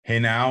Hey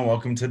now,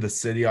 welcome to the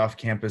City Off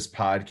Campus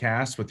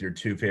podcast with your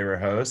two favorite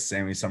hosts,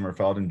 Sammy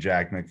Sommerfeld and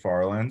Jack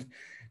McFarland.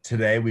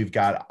 Today we've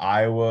got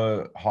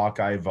Iowa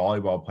Hawkeye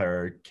volleyball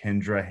player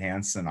Kyndra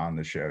Hansen on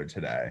the show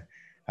today.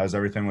 How's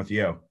everything with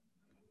you?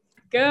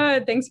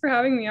 Good. Thanks for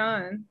having me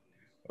on.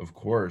 Of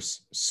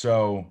course.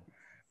 So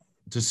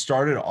to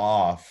start it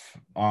off,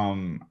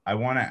 I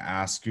want to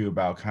ask you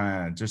about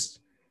kind of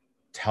just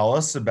tell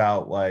us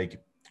about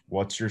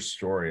what's your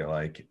story?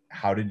 Like,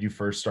 how did you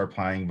first start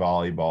playing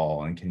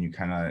volleyball? And can you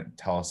kind of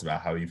tell us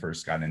about how you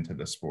first got into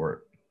the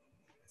sport?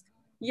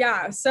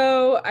 Yeah,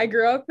 so I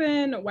grew up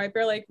in White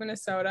Bear Lake,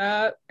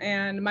 Minnesota,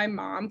 and my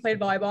mom played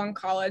volleyball in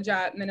college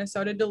at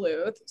Minnesota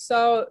Duluth.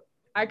 So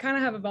I kind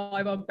of have a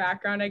volleyball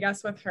background, I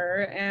guess, with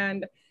her.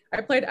 And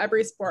I played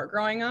every sport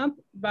growing up,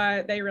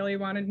 but they really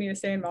wanted me to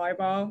stay in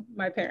volleyball,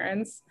 my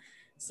parents.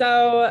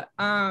 So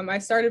I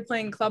started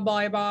playing club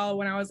volleyball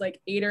when I was like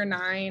 8 or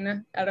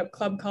 9 at a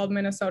club called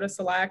Minnesota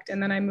Select.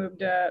 And then I moved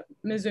to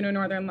Mizuno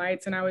Northern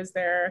Lights, and I was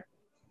there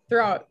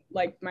throughout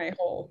like my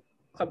whole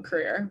club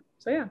career.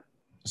 So yeah.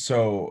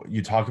 So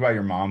you talk about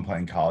your mom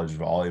playing college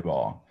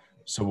volleyball.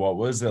 So what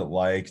was it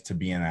like to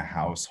be in a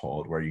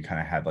household where you kind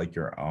of had like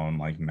your own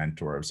like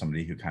mentor of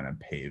somebody who kind of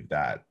paved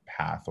that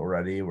path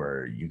already,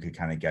 where you could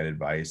kind of get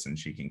advice and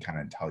she can kind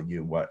of tell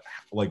you what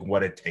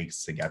it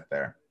takes to get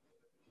there?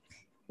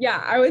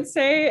 Yeah, I would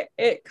say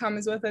it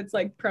comes with its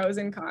like pros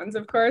and cons,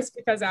 of course,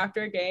 because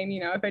after a game,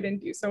 if I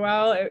didn't do so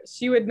well,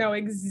 she would know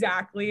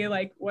exactly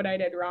like what I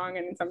did wrong.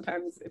 And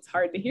sometimes it's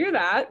hard to hear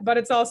that, but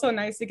it's also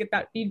nice to get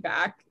that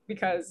feedback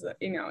because,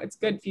 it's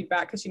good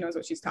feedback because she knows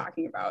what she's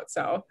talking about.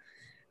 So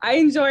I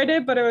enjoyed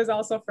it, but it was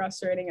also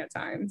frustrating at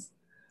times.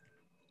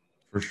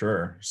 For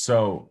sure.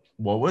 So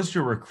what was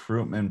your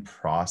recruitment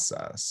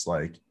process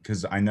like?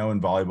 Because I know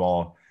in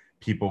volleyball,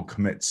 people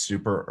commit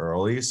super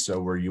early.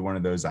 So were you one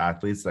of those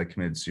athletes that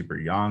committed super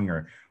young,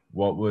 or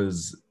what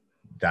was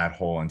that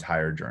whole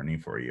entire journey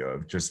for you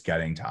of just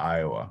getting to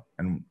Iowa?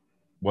 And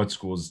what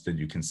schools did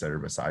you consider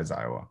besides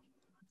Iowa?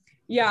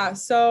 Yeah,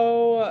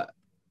 so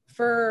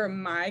for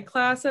my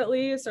class at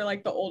least, or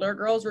like the older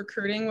girls,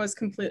 recruiting was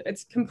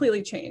it's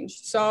completely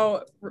changed.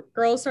 So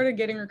girls started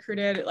getting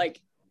recruited like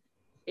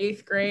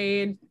 8th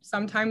grade.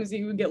 Sometimes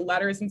you would get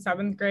letters in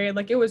 7th grade.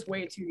 Like it was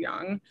way too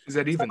young. Is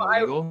that even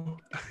legal?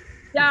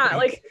 Yeah,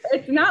 like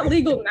it's not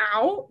legal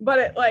now, but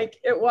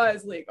it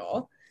was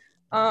legal.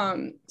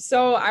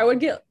 So I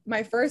would get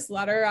my first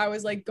letter. I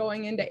was like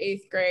going into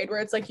 8th grade, where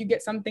it's like you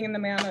get something in the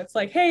mail that's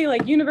like, hey,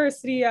 like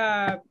university,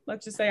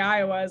 let's just say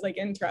Iowa is like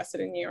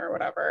interested in you or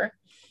whatever.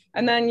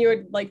 And then you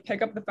would like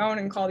pick up the phone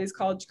and call these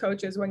college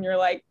coaches when you're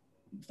like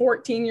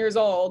 14 years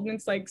old. And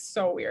it's like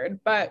so weird.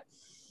 But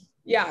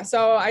yeah,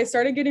 so I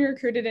started getting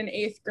recruited in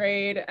 8th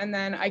grade, and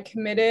then I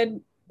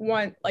committed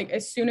like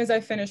as soon as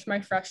I finished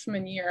my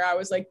freshman year. I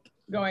was like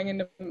going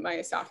into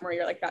my sophomore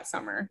year, like that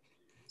summer.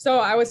 So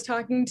I was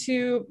talking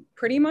to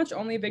pretty much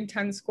only Big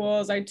Ten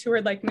schools. I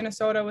toured like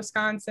Minnesota,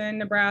 Wisconsin,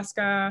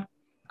 Nebraska,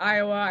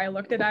 Iowa. I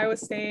looked at Iowa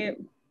State.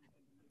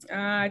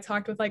 I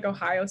talked with like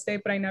Ohio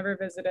State, but I never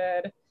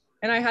visited.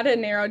 And I had it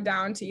narrowed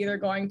down to either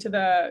going to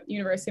the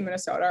University of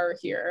Minnesota or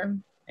here.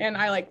 And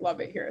I like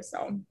love it here.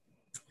 So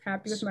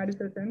happy with my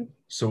decision.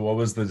 So what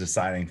was the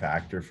deciding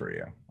factor for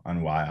you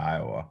on why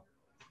Iowa?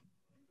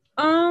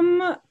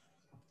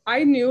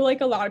 I knew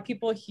like a lot of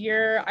people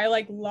here. I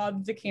like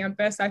loved the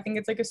campus. I think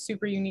it's like a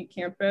super unique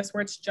campus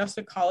where it's just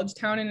a college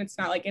town and it's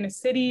not like in a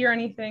city or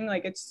anything.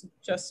 Like it's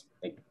just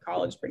like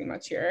college pretty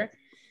much here.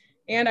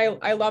 And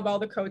I love all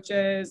the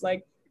coaches.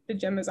 Like the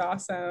gym is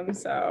awesome.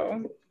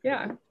 So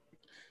yeah.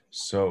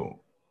 So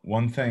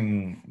one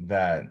thing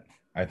that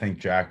I think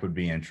Jack would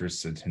be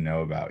interested to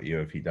know about you,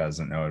 if he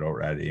doesn't know it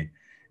already,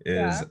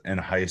 is in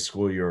high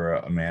school you were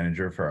a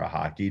manager for a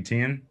hockey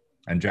team.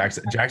 And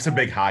Jack's a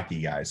big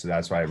hockey guy, so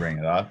that's why I bring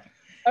it up.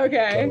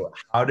 Okay. So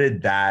how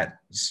did that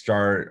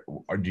start?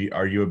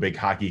 Are you a big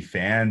hockey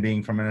fan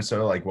being from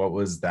Minnesota? Like, what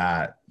was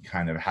that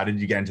kind of, how did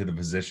you get into the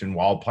position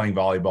while playing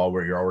volleyball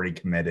where you're already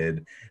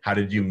committed? How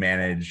did you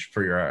manage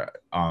for your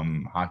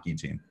hockey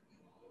team?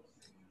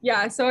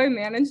 Yeah, so I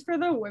managed for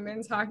the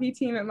women's hockey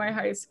team at my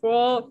high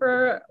school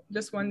for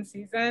just one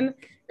season.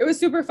 It was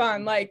super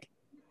fun. Like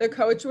the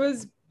coach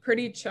was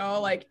pretty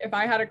chill. Like if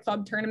I had a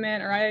club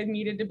tournament or I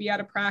needed to be at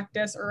a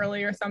practice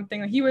early or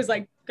something, he was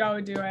like, go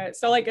do it.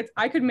 So like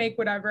I could make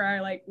whatever I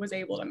like was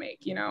able to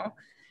make.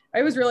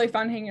 It was really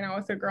fun hanging out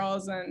with the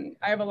girls, and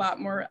I have a lot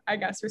more, I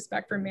guess,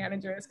 respect for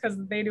managers because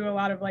they do a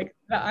lot of like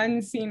the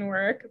unseen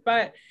work.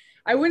 But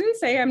I wouldn't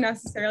say I'm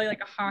necessarily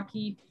like a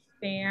hockey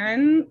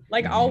fan.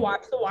 Like I'll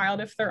watch the Wild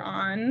if they're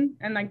on,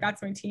 and like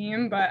that's my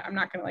team, but I'm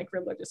not gonna like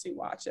religiously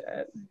watch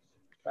it.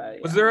 But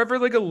yeah. Was there ever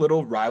like a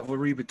little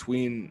rivalry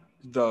between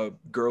the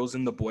girls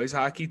and the boys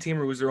hockey team,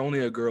 or was there only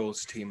a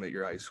girls team at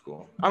your high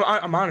school?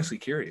 I'm honestly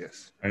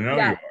curious. I know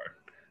you are.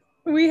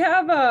 We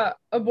have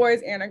a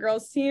boys and a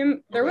girls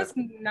team. There was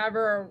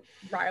never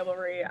a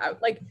rivalry.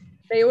 Like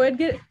they would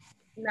get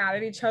mad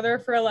at each other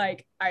for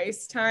like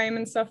ice time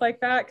and stuff like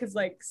that, because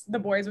like the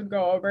boys would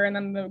go over and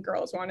then the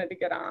girls wanted to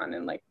get on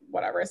and like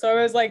whatever. So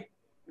it was like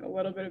a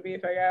little bit of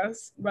beef, I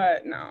guess,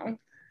 but no.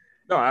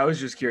 No, I was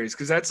just curious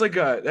because that's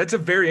a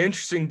very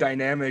interesting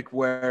dynamic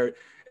where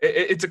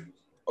it's a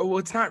well,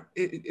 it's not.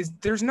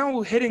 There's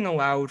no hitting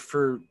allowed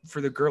for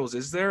the girls,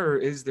 is there, or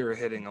is there a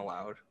hitting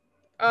allowed?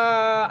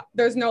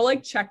 There's no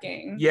like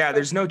checking. Yeah,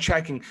 there's no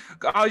checking.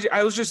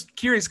 I was just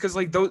curious because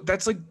like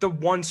that's like the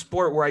one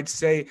sport where I'd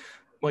say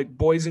like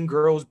boys and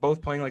girls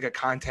both playing like a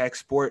contact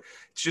sport.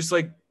 It's just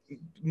like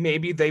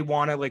maybe they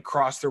want to like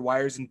cross their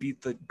wires and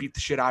beat the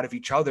shit out of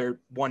each other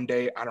one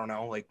day. I don't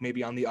know, like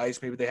maybe on the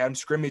ice, maybe they have them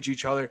scrimmage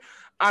each other.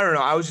 I don't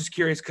know. I was just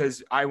curious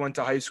because I went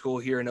to high school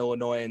here in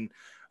Illinois, and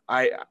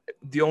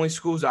the only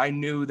schools I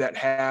knew that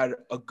had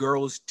a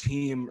girls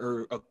team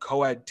or a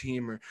co-ed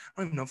team, or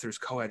I don't even know if there's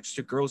co-ed, just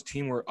a girls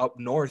team, were up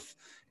north.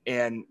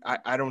 And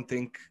I don't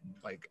think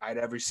like I'd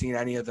ever seen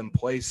any of them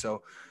play.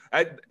 So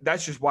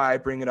that's just why I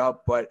bring it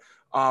up. But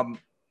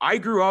I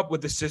grew up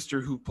with a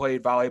sister who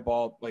played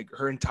volleyball like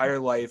her entire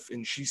life,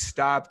 and she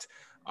stopped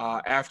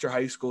after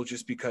high school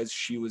just because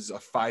she was a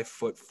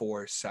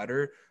 5'4"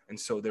 setter, and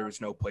so there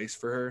was no place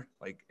for her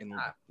like in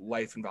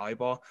life in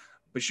volleyball.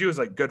 But she was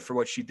like good for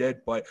what she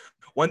did. But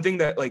one thing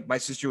that like my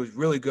sister was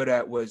really good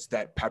at was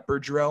that pepper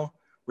drill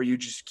where you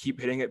just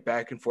keep hitting it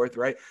back and forth,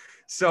 right?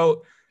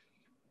 So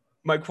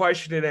my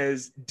question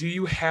is, do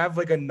you have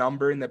like a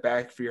number in the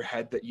back of your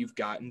head that you've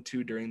gotten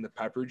to during the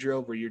pepper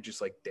drill where you're just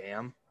like,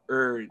 damn?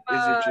 Or is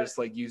it just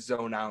like you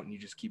zone out and you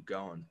just keep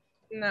going?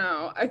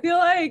 No, I feel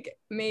like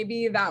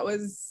maybe that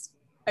was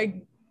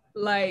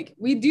like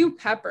we do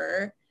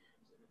pepper,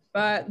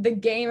 but the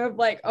game of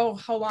like, oh,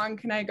 how long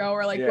can I go,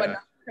 or like what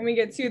number can we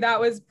get to? That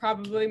was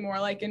probably more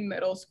like in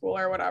middle school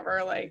or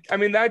whatever. Like, I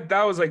mean,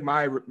 that was like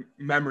my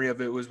memory of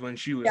it was when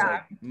she was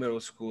like middle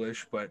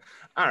schoolish, but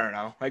I don't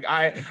know. Like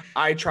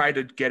I tried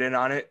to get in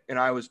on it and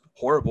I was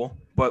horrible,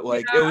 but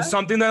like it was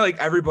something that like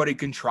everybody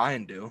can try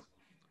and do.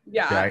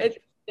 Yeah,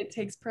 it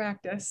takes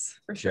practice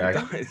for sure.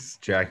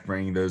 Jack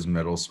bringing those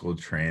middle school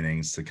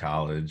trainings to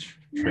college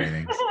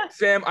trainings.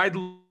 Sam, I'd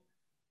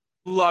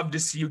love to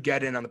see you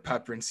get in on the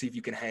pepper and see if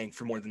you can hang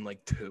for more than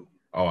like 2.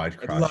 Oh, I'd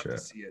crush it. To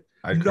see it.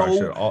 I'd crush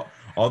it.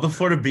 All the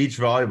Florida Beach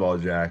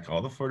volleyball, Jack.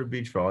 All the Florida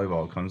Beach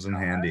volleyball comes in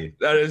handy.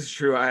 That is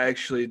true. I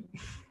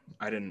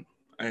didn't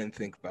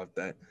think about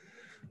that.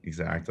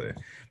 Exactly.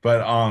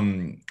 But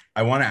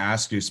I want to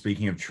ask you,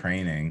 speaking of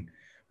training,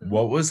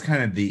 what was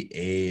kind of the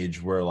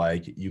age where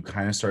like you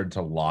kind of started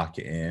to lock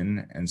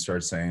in and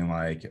start saying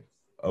like,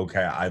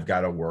 okay, I've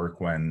got to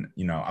work when,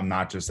 you know, I'm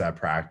not just at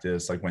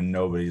practice, like when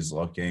nobody's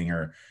looking,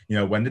 or, you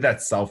know, when did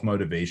that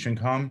self-motivation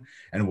come?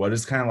 And what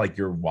is kind of like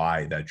your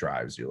why that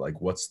drives you? Like,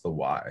 what's the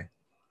why?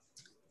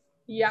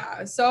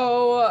 Yeah.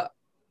 So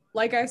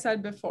like I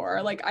said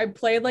before, like I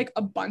played like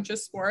a bunch of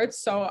sports.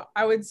 So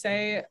I would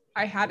say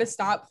I had to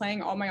stop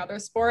playing all my other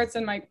sports,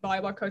 and my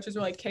volleyball coaches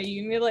were like, okay,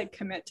 you need to like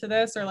commit to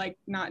this or like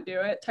not do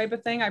it type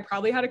of thing. I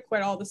probably had to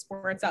quit all the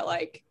sports at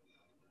like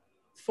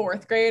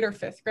 4th grade or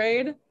 5th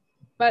grade.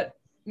 But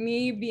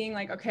me being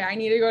like, okay, I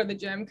need to go to the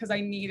gym because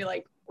I need to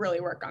like really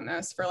work on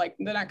this for like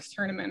the next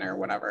tournament or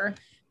whatever,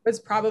 was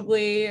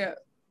probably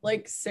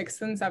like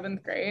 6th and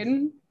 7th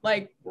grade,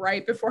 like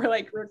right before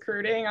like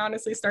recruiting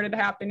honestly started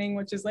happening,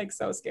 which is like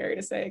so scary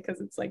to say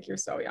because it's like you're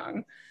so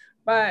young.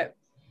 But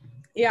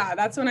yeah,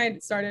 that's when I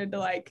started to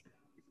like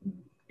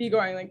be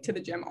going like to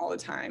the gym all the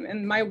time.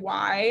 And my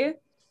why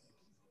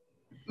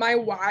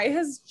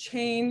has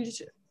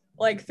changed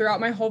like throughout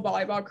my whole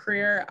volleyball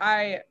career.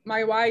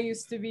 My why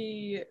used to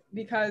be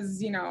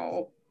because, you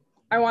know,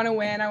 I want to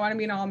win, I want to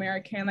be an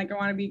All-American, like I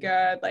want to be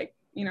good, like,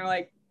 you know,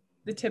 like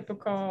the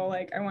typical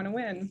like I want to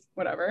win,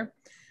 whatever.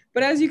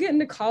 But as you get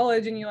into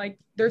college and you like,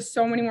 there's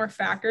so many more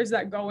factors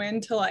that go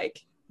into like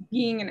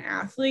being an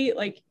athlete.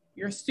 Like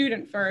you're a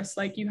student first,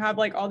 like you have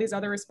like all these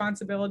other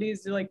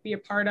responsibilities to like be a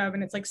part of,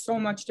 and it's like so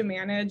much to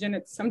manage, and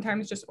it's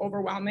sometimes just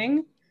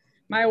overwhelming.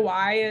 My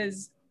why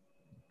is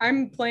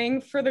I'm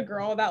playing for the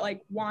girl that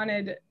like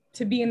wanted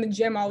to be in the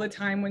gym all the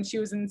time when she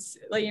was in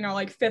like, you know,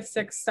 like 5th,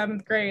 6th,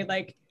 7th grade,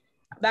 like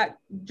that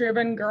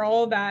driven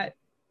girl that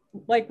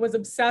like was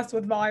obsessed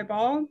with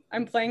volleyball.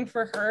 I'm playing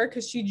for her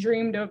because she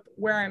dreamed of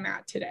where I'm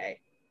at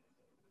today.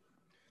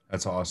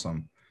 That's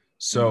awesome.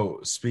 So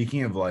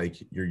speaking of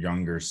like your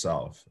younger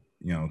self,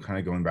 you know, kind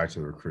of going back to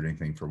the recruiting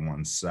thing for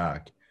one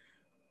sec,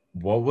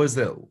 what was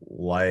it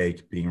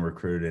like being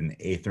recruited in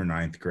 8th or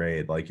 9th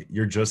grade? Like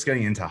you're just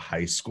getting into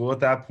high school at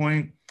that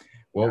point.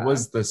 What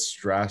was the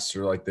stress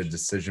or like the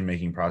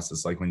decision-making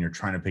process like when you're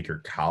trying to pick your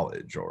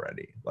college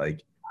already?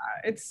 Like,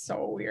 it's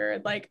so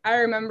weird. Like I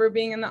remember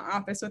being in the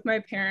office with my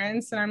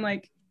parents and I'm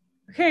like,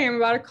 okay, I'm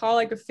about to call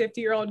like a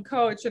 50-year-old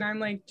coach, and I'm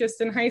like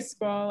just in high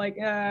school. Like,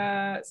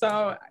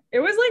 so it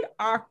was like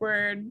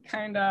awkward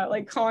kind of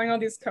like calling all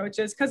these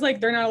coaches because like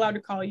they're not allowed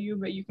to call you,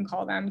 but you can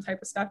call them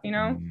type of stuff, you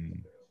know?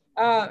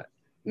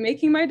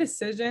 Making my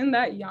decision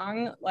that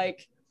young,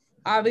 like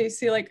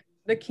obviously like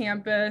the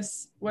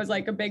campus was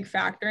like a big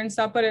factor and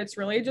stuff, but it's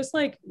really just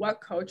like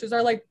what coaches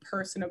are like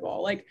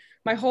personable. Like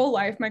my whole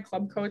life, my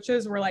club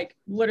coaches were like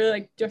literally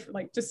like different,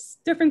 like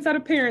just different set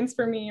of parents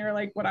for me or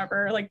like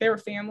whatever, like they were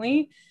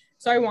family.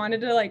 So I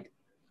wanted to like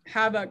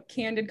have a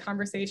candid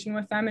conversation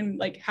with them and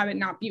like have it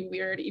not be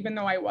weird, even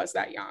though I was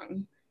that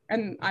young.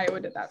 And Iowa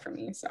did that for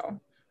me. So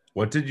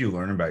what did you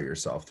learn about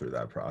yourself through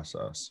that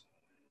process?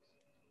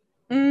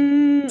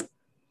 About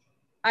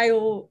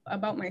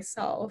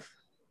myself.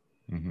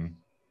 Learn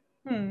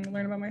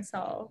about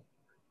myself.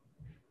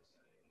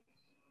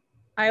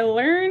 I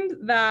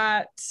learned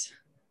that,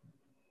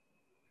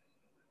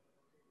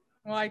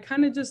 well, I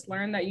kind of just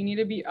learned that you need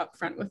to be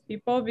upfront with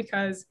people,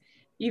 because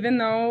even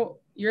though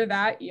you're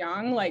that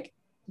young, like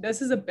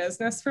this is a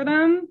business for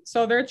them.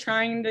 So they're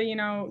trying to, you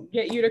know,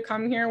 get you to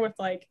come here with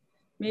like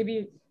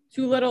maybe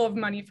too little of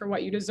money for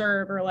what you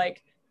deserve or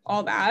like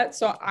all that.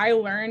 So I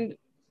learned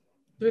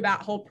through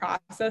that whole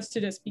process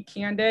to just be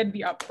candid,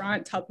 be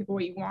upfront, tell people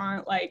what you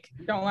want. Like,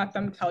 don't let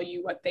them tell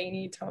you what they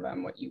need, tell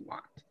them what you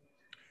want.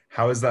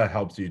 How has that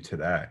helped you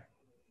today?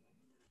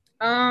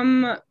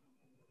 I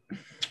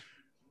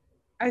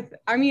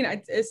mean,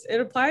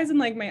 it applies in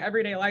like my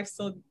everyday life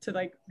still to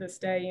like this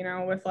day, you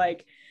know, with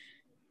like,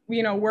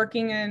 you know, I work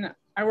in a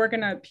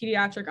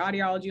pediatric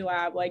audiology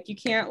lab. Like you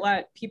can't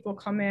let people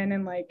come in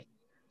and like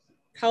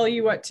tell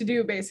you what to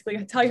do,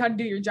 basically tell you how to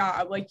do your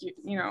job. Like,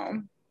 you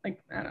know,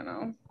 like, I don't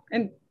know.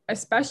 And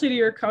especially to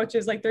your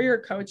coaches, like they're your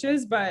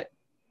coaches, but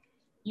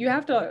you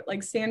have to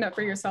like stand up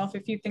for yourself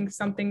if you think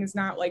something is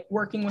not like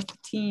working with the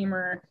team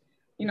or,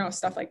 you know,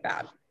 stuff like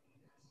that.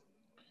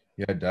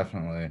 Yeah,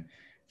 definitely.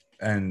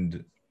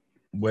 And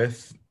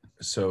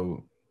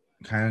so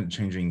kind of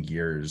changing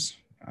gears,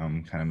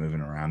 kind of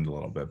moving around a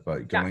little bit,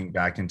 but going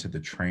back into the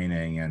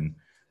training and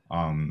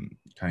kind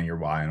of your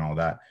why and all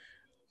that,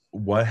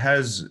 what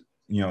has,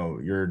 you know,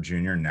 you're a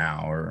junior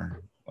now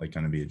or like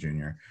going to be a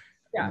junior.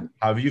 Yeah.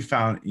 How have you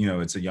found, you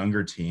know, it's a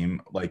younger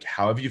team, like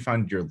how have you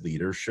found your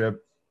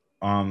leadership?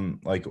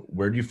 Like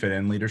where do you fit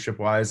in leadership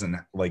wise, and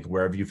like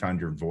where have you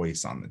found your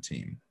voice on the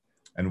team,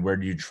 and where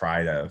do you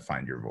try to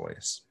find your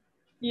voice?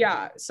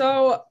 Yeah.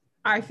 So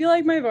I feel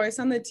like my voice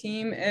on the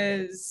team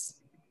is,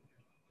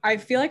 I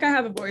feel like I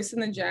have a voice in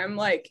the gym,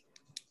 like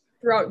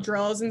throughout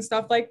drills and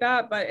stuff like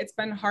that, but it's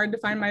been hard to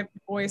find my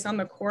voice on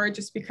the court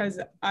just because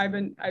I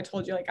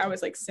told you, like I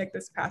was like sick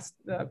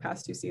the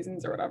past 2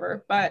 seasons or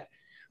whatever, but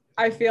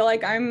I feel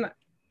like I'm an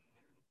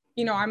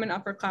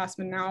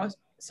upperclassman now.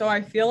 So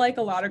I feel like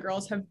a lot of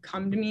girls have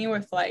come to me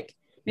with like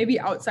maybe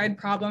outside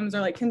problems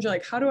or like, Kyndra,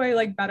 like, how do I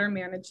like better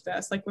manage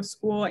this? Like with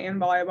school and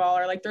volleyball,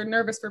 or like they're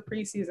nervous for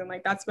preseason.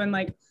 Like that's been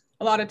like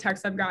a lot of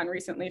texts I've gotten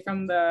recently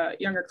from the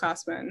younger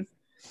classmen.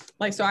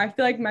 Like, so I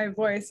feel like my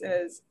voice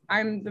is,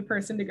 I'm the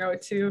person to go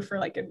to for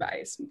like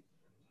advice.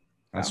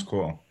 That's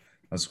cool.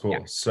 That's cool.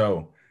 Yeah.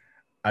 So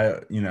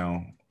I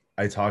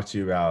talked to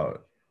you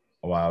about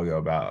a while ago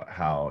about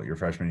how your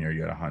freshman year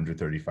you had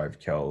 135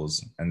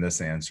 kills, and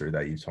this answer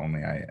that you told me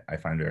I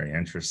find very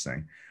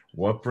interesting.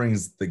 What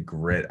brings the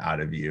grit out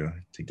of you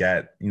to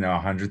get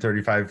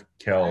 135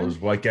 kills?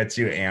 What gets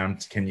you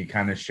amped? Can you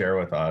kind of share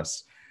with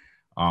us?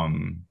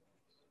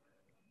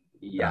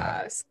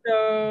 Yeah.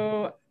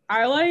 So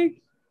I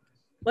like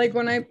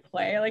when I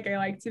play, like I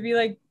like to be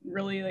like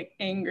really like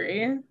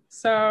angry.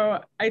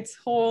 So I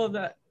told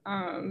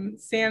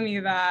Sammy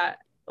that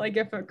like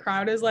if a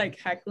crowd is like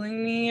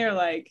heckling me or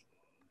like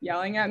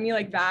yelling at me,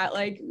 like that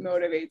like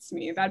motivates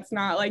me. That's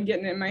not like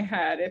getting in my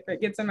head. If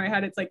it gets in my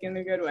head, it's like in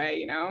a good way,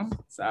 you know?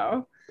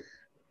 So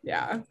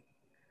yeah.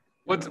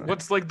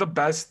 What's like the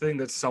best thing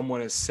that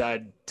someone has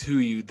said to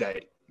you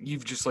that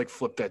you've just like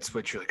flipped that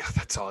switch? You're like, oh,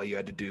 that's all you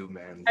had to do,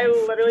 man.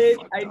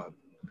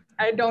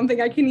 I don't think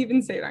I can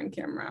even say it on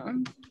camera,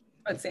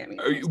 but Sammy.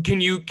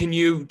 Can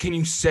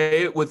you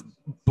say it with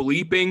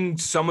bleeping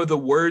some of the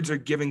words or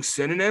giving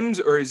synonyms,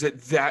 or is it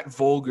that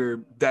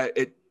vulgar that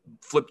it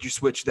flipped your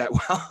switch that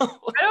well?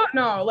 I don't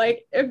know.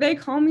 Like if they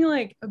call me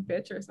like a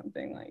bitch or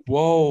something, like.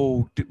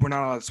 Whoa, we're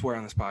not allowed to swear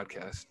on this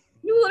podcast.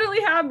 You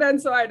literally have been,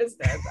 so I just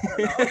did. I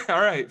don't know.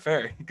 All right,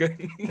 fair.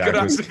 Good.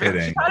 That was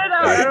kidding. Cut it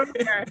out. I don't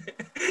care.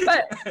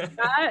 But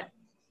that,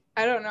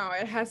 I don't know.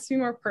 It has to be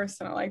more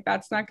personal. Like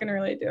that's not gonna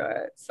really do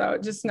it. So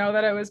just know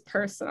that it was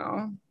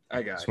personal.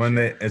 I got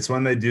it's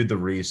when they do the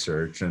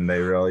research and they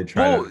really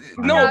try.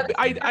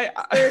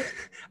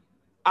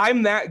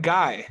 I'm that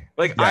guy.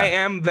 Like I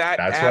am that.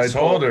 That's what I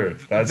told her.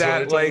 That's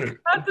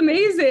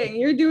amazing.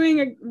 You're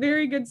doing a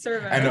very good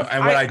service. I know.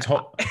 And I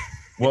told.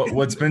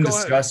 What's been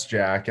discussed,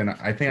 Jack, and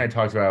I think I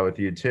talked about it with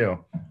you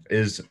too,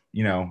 is,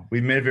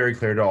 we've made it very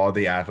clear to all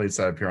the athletes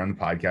that appear on the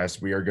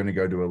podcast, we are going to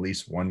go to at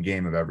least one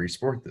game of every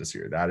sport this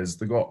year. That is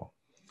the goal.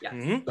 Yes.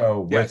 Mm-hmm.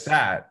 So with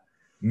that,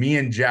 me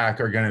and Jack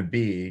are going to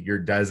be your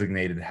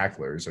designated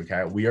hecklers.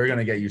 Okay. We are going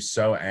to get you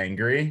so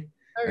angry.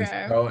 Okay.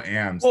 And so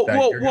amped.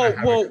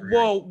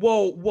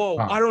 Whoa.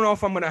 I don't know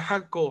if I'm going to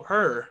heckle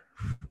her.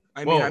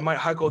 I mean, I might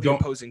heckle the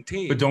opposing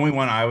team. But don't we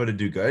want Iowa to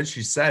do good?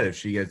 She said if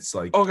she gets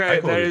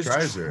that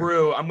is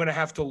true. I'm going to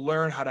have to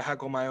learn how to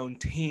heckle my own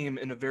team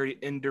in a very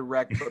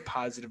indirect but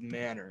positive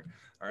manner.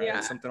 All right.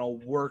 That's something I'll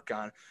work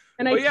on.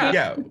 And I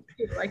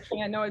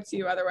can't know it's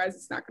you. Otherwise,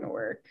 it's not going to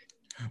work.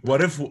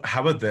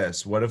 How about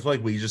this? What if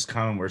like we just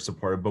come and we're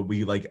supportive, but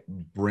we like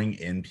bring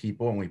in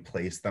people and we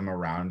place them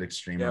around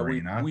Extreme Yeah,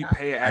 Arena, we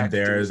pay and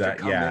they're actors to that,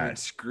 come in yeah, and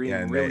scream yeah,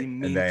 and really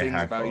mean they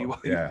things about you heckle,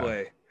 while you yeah.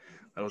 play.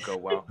 That'll go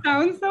well.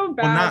 Sounds so Well,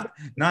 bad.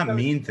 not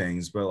mean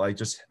things, but like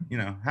just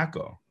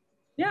heckle.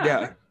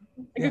 Yeah.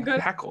 Like a good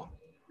heckle.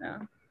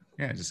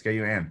 Yeah, just get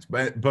you amped.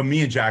 But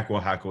me and Jack will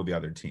heckle the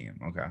other team.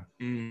 Okay.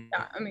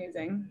 Yeah,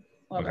 amazing.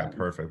 Love Okay, it.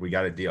 perfect. We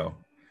got a deal.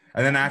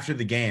 And then after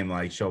the game,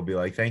 like she'll be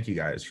like, "Thank you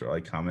guys for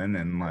like coming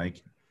and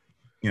like,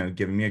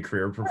 giving me a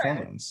career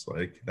performance."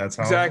 Like that's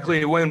how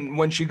exactly.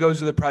 When she goes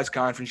to the press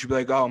conference, she'll be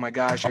like, "Oh my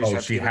gosh, I just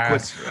have to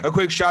give a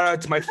quick shout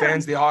out to my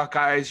fans, the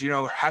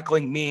Hawkeyes,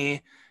 heckling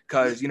me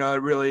because it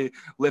really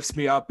lifts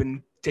me up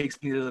and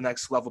takes me to the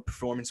next level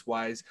performance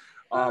wise."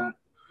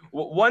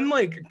 One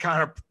like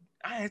kind of,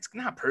 it's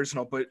not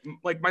personal, but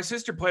like my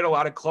sister played a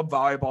lot of club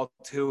volleyball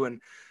too,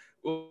 and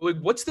like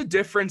what's the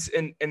difference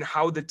in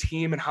how the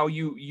team and how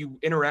you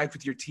interact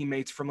with your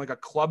teammates from like a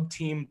club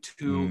team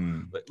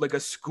to like a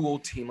school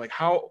team? Like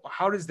how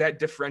does that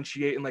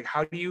differentiate, and like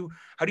how do you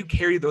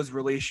carry those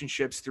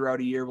relationships throughout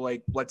a year?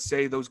 Like let's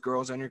say those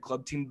girls on your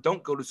club team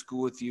don't go to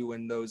school with you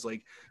in those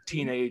like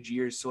teenage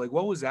years, so like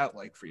what was that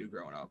like for you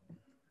growing up?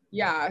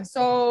 Yeah,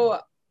 so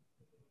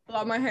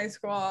love my high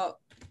school,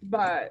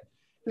 but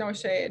no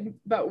shade,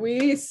 but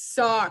we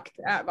sucked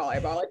at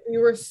volleyball. Like we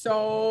were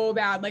so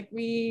bad. Like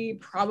we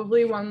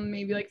probably won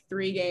maybe like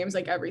 3 games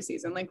like every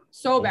season, like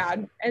so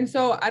bad. And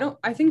so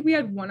I think we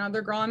had one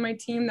other girl on my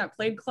team that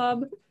played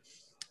club,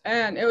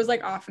 and it was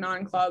like off and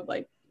on club.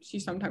 Like she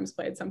sometimes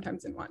played,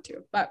 sometimes didn't want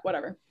to, but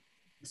whatever.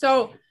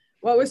 So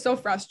what was so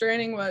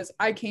frustrating was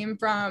I came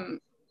from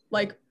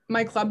like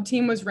my club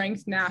team was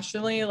ranked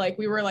nationally. Like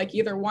we were like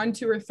either 1,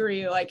 2, or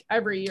 3 like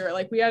every year.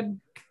 Like we had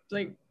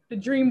like the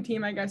dream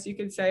team, I guess you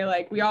could say.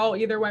 Like we all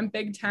either went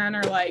Big Ten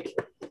or like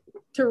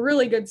to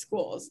really good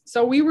schools.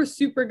 So we were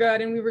super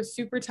good and we were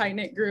super tight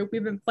knit group.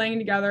 We've been playing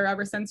together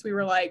ever since we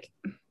were like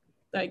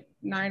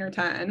 9 or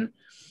 10.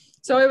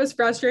 So it was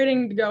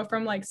frustrating to go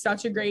from like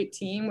such a great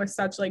team with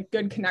such like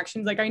good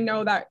connections. Like I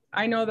know that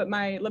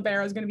my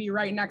libero is going to be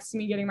right next to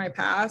me getting my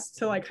pass,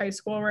 to like high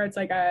school where it's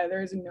like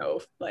there's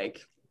no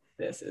like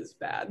this is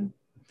bad.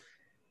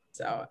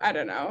 So I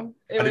don't know.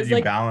 How did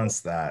you balance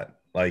that?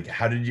 Like,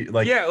 how did you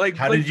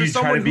how did you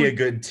try to be a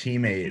good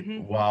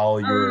teammate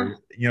while you're,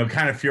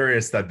 kind of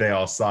furious that they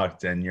all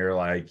sucked and you're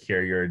like,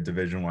 here, you're a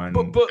Division I.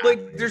 But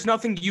like, there's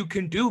nothing you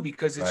can do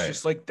because it's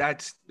just like,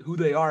 that's who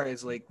they are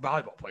as like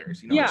volleyball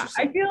players. Yeah, it's just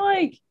like, I feel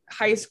like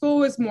high school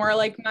was more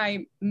like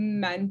my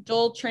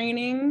mental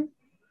training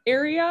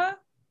area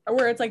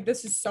where it's like,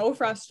 this is so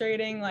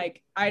frustrating.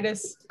 Like, I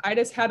just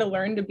had to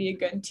learn to be a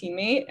good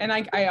teammate. And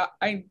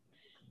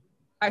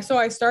so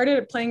I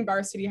started playing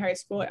varsity high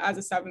school as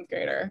a 7th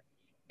grader.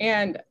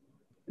 And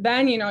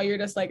then, you're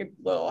just like a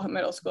little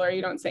middle schooler,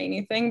 you don't say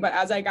anything. But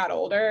as I got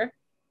older,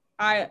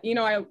 I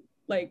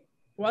like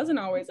wasn't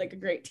always like a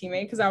great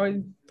teammate because I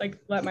would like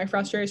let my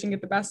frustration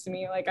get the best of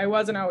me. Like I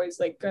wasn't always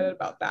like good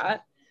about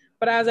that.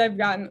 But as I've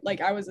gotten,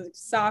 like I was a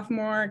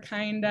sophomore,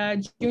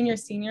 junior,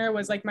 senior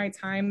was like my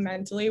time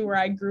mentally where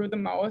I grew the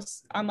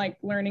most on like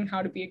learning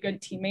how to be a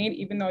good teammate,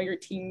 even though your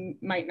team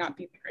might not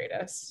be the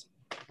greatest.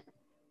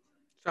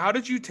 So how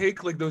did you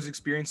take like those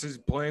experiences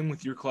playing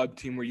with your club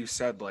team where you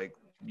said like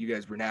you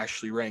guys were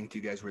nationally ranked, you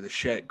guys were the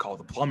shit, called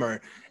the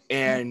plumber,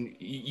 and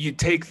you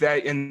take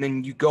that and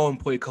then you go and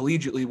play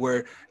collegiately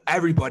where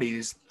everybody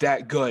is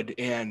that good,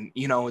 and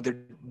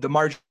the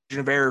margin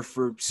of error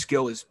for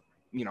skill is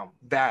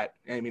that,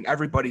 I mean,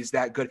 everybody's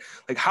that good.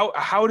 Like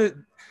how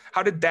did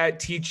that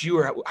teach you,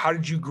 or how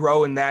did you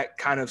grow in that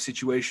kind of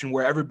situation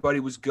where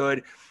everybody was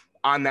good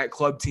on that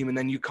club team and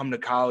then you come to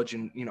college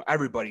and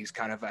everybody's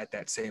kind of at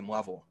that same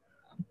level?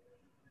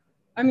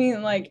 I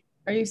mean, like,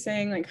 are you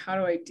saying like how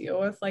do I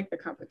deal with like the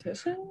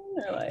competition,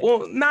 or like?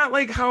 Well, not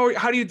like how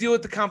do you deal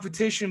with the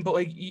competition, but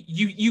like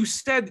you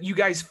said you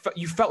guys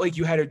you felt like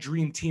you had a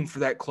dream team for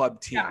that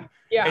club team.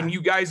 Yeah. And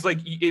you guys, like,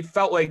 it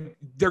felt like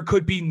there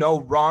could be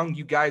no wrong.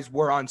 You guys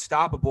were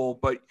unstoppable,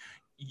 but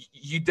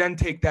you then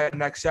take that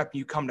next step and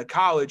you come to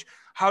college.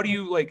 How do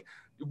you like?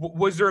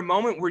 Was there a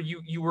moment where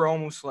you were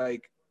almost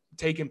like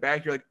taken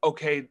back? You're like,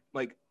 okay,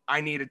 like I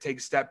need to take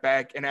a step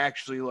back and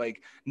actually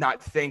like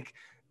not think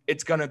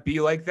it's going to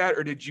be like that?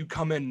 Or did you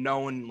come in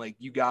knowing like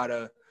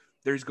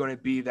there's going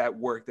to be that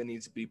work that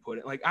needs to be put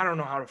in? Like, I don't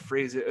know how to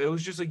phrase it. It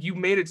was just like, you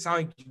made it sound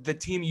like the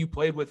team you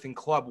played with in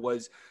club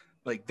was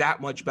like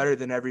that much better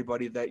than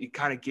everybody, that it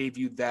kind of gave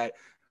you that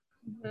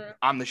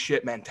I'm the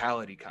shit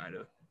mentality kind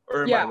of,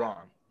 or am I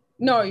wrong?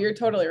 No, you're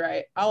totally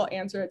right. I'll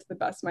answer it to the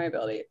best of my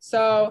ability.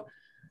 So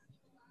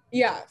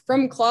yeah,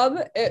 from club,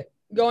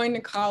 going to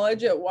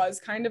college, it was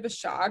kind of a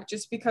shock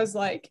just because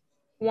like,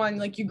 one,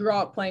 like you grow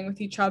up playing with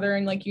each other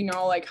and like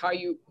like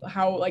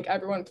how like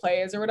everyone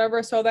plays or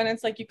whatever. So then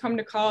it's like you come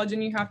to college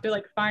and you have to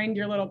like find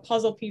your little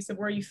puzzle piece of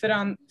where you fit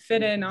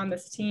in on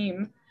this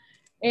team.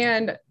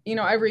 And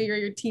every year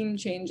your team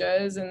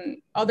changes and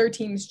other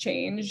teams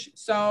change.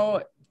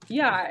 So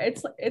yeah,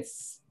 it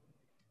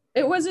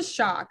was a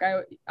shock.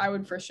 I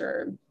would for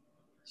sure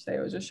say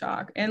it was a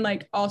shock. And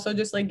like also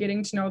just like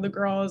getting to know the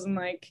girls and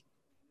like,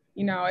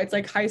 you know, it's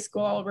like high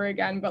school all over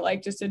again, but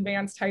like just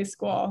advanced high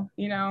school,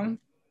 you know?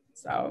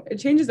 So it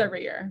changes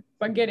every year,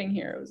 but getting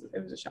here,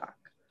 it was a shock.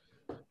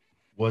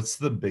 What's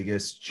the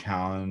biggest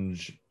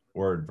challenge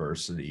or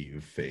adversity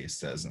you've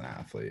faced as an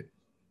athlete?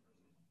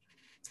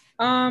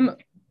 I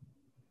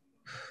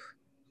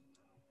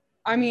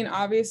mean,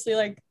 obviously,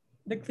 like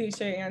the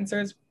cliche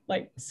answers,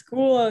 like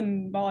school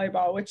and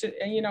volleyball, which,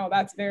 you know,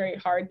 that's very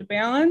hard to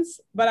balance.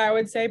 But I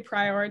would say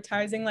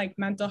prioritizing like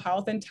mental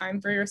health and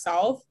time for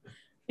yourself,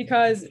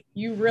 because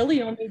you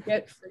really only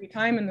get free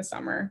time in the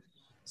summer.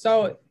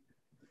 So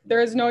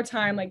there is no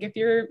time. Like if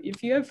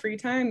you have free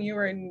time, you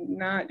are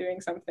not doing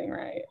something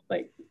right.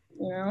 Like,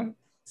 you know,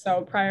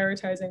 so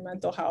prioritizing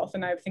mental health.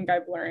 And I think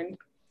I've learned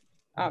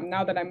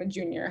now that I'm a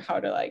junior how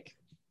to like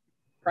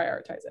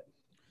prioritize it.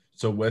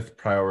 So with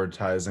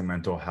prioritizing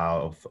mental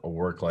health, a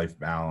work-life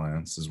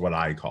balance is what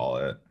I call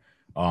it,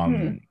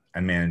 and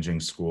managing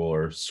school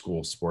or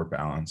school sport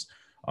balance.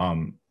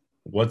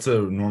 What's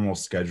a normal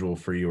schedule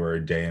for you or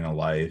a day in a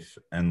life?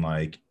 And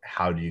like,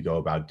 how do you go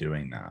about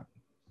doing that?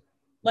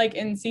 Like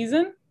in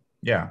season?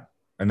 Yeah.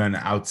 And then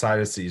outside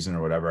of season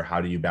or whatever,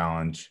 how do you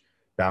balance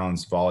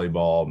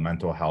volleyball,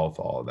 mental health,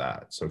 all of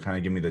that? So kind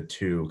of give me the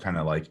two, kind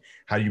of like,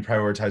 how do you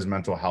prioritize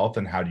mental health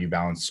and how do you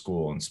balance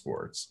school and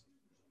sports?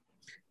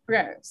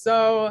 Okay,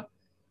 so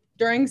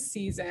during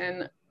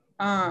season,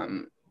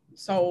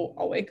 so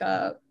I'll wake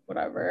up,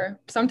 whatever.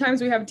 Sometimes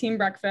we have team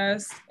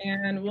breakfast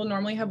and we'll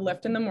normally have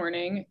lift in the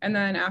morning. And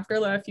then after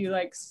lift, you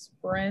like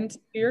sprint to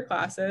your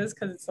classes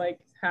because it's like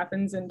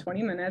happens in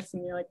 20 minutes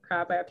and you're like,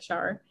 crap, I have to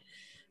shower.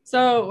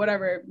 So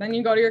whatever. Then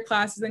you go to your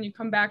classes, then you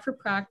come back for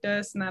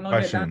practice and that'll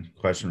get done.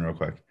 Question real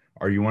quick.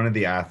 Are you one of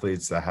the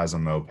athletes that has a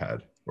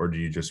moped or do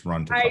you just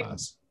run to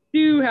class? I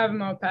do have a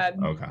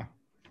moped. Okay.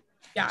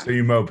 Yeah. So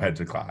you moped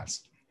to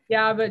class.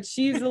 Yeah, but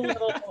she's a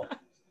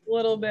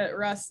little bit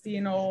rusty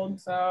and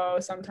old, so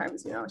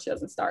sometimes, you know, she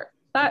doesn't start.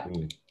 But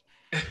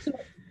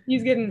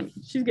she's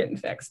getting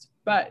fixed.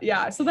 But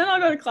yeah, so then I'll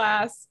go to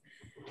class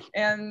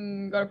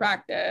and go to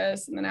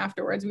practice, and then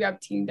afterwards we have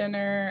team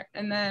dinner,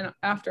 and then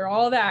after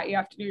all that you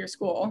have to do your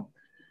school.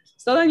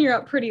 So then you're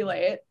up pretty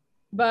late.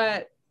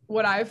 But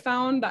what I've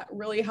found that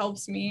really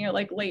helps me,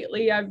 like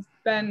lately, I've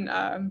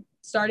been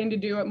starting to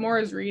do it more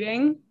is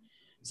reading.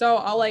 So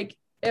I'll like,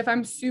 if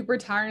I'm super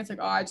tired, it's like,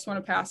 oh, I just want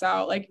to pass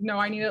out. Like, no,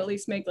 I need to at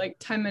least make like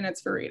 10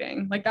 minutes for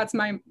reading. Like that's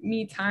my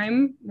me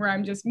time where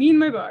I'm just me and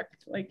my book,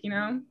 like, you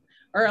know,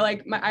 or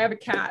like I have a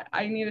cat.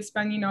 I need to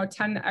spend, you know,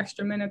 10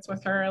 extra minutes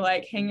with her,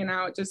 like hanging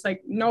out, just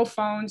like no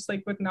phones,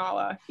 like with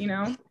Nala, you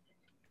know?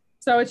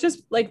 So it's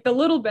just like the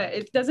little bit,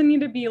 it doesn't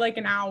need to be like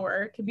an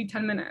hour. It could be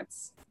 10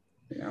 minutes.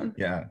 You know?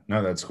 Yeah,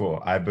 no, that's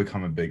cool. I've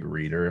become a big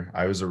reader.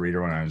 I was a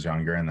reader when I was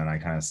younger, and then I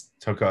kind of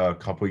took a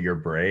couple year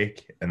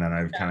break, and then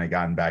I've kind of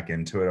gotten back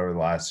into it over the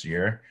last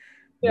year.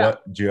 Yeah.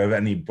 What do you have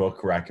any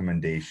book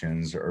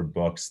recommendations or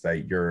books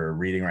that you're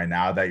reading right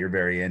now that you're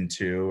very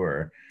into,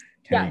 or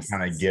can you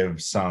kind of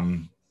give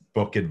some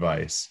book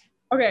advice?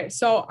 Okay,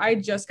 so I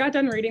just got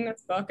done reading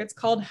this book. It's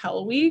called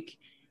Hell Week,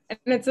 and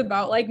it's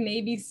about like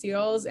Navy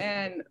SEALs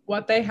and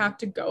what they have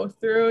to go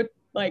through,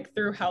 like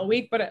through Hell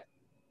Week, but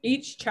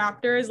each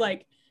chapter is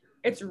like,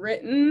 it's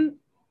written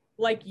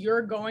like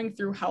you're going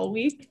through Hell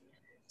Week.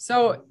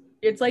 So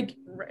it's like,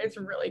 it's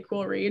a really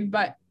cool read,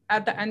 but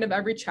at the end of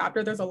every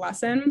chapter, there's a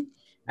lesson,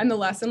 and the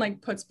lesson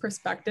like puts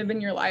perspective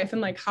in your life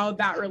and like how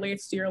that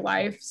relates to your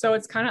life. So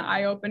it's kind of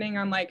eye-opening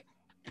on like,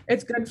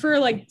 it's good for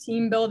like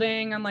team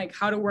building and like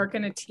how to work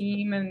in a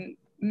team and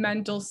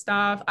mental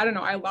stuff. I don't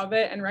know. I love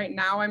it. And right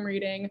now I'm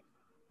reading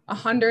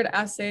 100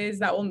 essays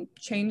that will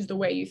change the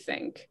way you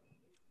think.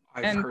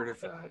 I've heard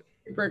of that.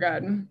 Super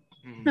good.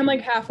 I'm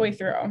like halfway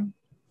through.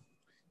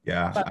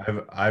 Yeah,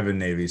 but I have a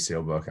Navy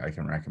SEAL book I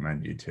can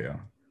recommend you too.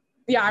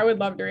 Yeah, I would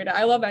love to read it.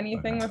 I love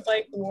anything with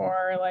like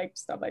war, like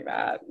stuff like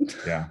that.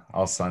 Yeah,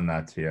 I'll send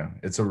that to you.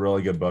 It's a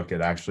really good book.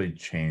 It actually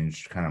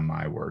changed kind of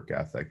my work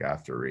ethic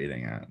after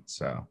reading it.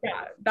 So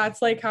yeah,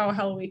 that's like how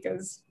Hell Week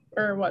is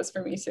or was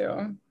for me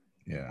too.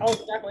 Yeah, I'll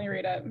definitely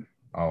read it.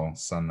 I'll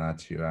send that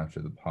to you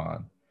after the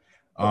pod.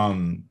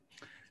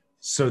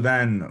 So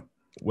then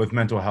with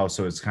mental health,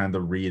 so it's kind of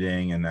the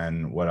reading, and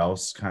then what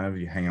else? Kind of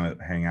you hang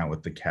out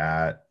with the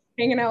cat.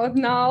 Hanging out with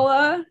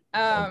Nala.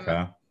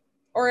 Okay.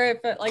 Or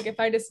if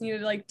I just needed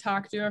to like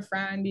talk to a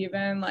friend,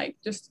 even like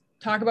just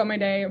talk about my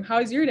day.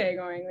 How's your day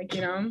going? Like,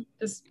 you know,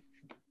 just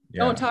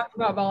don't talk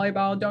about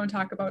volleyball. Don't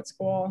talk about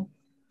school.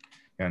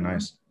 Yeah,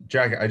 nice.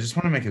 Jack, I just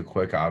want to make a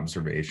quick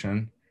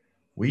observation.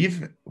 We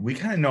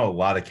kind of know a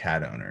lot of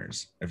cat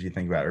owners, if you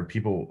think about it, or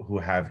people who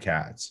have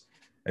cats,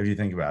 if you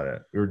think about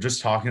it. We were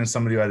just talking to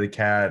somebody who had a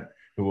cat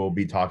who we'll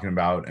be talking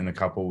about in a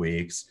couple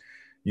weeks.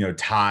 You know,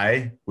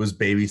 Ty was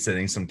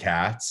babysitting some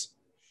cats.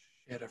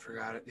 I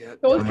forgot it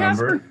yet. Those cats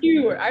were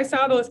cute. I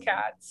saw those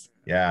cats.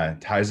 Yeah,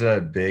 Ty's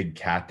a big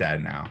cat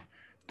dad now.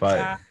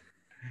 But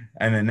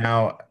and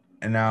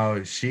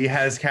now she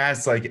has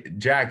cats like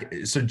Jack.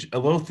 So a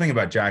little thing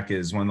about Jack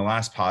is one of the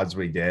last pods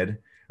we did,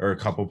 or a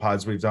couple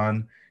pods we've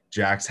done,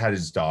 Jack's had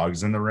his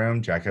dogs in the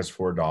room. Jack has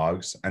 4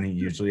 dogs, and he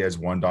usually has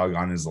one dog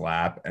on his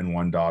lap and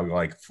one dog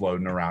like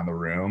floating around the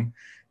room,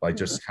 like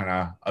just kind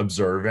of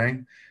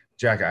observing.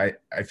 Jack,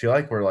 I feel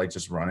like we're like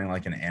just running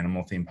like an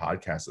animal themed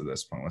podcast at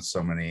this point with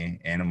so many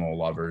animal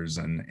lovers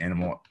and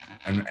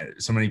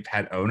so many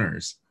pet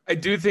owners. I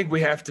do think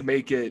we have to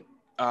make it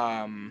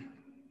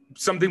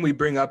something we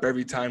bring up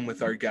every time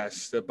with our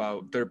guests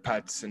about their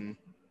pets and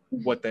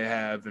what they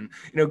have, and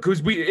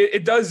because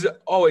it does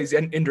always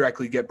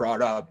indirectly get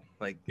brought up,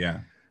 like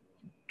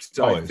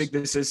so always. I think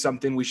this is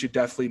something we should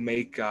definitely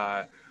make. We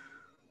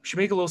should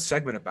make a little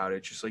segment about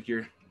it, just like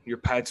your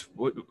pets.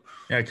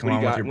 Come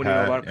on with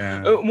your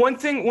pet. One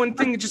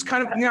thing, just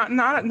kind of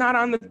not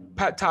on the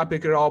pet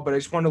topic at all, but I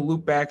just want to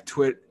loop back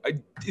to it.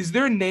 Is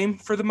there a name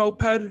for the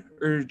moped,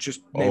 or just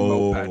name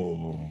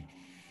moped?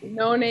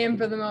 No name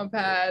for the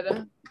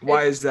moped.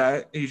 Why is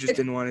that? You just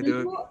didn't want to do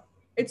it?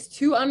 It's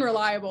too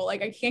unreliable.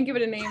 Like, I can't give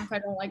it a name if I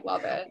don't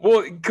love it.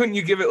 Well, couldn't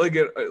you give it like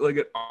an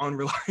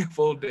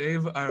unreliable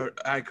Dave?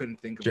 I couldn't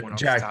think of one.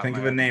 Jack, think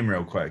of a name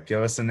real quick.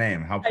 Give us a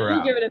name. Help her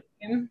out. Give it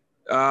a name.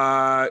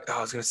 I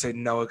was gonna say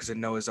Noah because of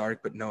Noah's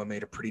Ark, but Noah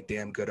made a pretty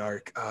damn good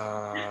ark.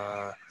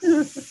 I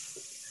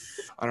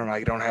don't know.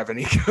 I don't have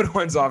any good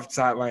ones off the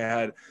top of my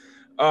head.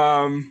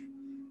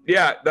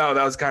 That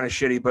was kind of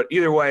shitty. But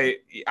either way,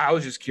 I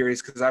was just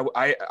curious because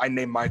I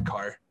named my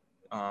car.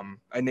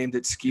 I named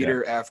it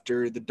Skeeter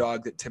after the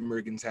dog that Tim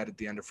Riggins had at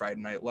the end of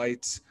Friday Night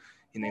Lights.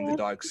 He named the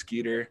dog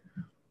Skeeter.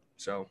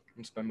 So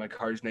it's been my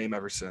car's name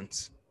ever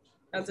since.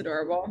 That's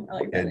adorable. I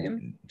like that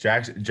name.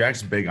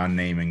 Jack's big on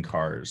naming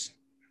cars.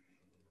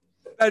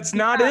 That's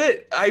not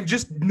it. I've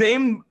just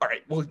named. All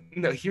right. Well,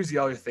 no, here's the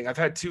other thing. I've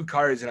had 2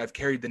 cars and I've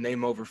carried the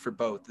name over for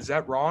both. Is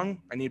that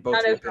wrong? I need both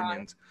your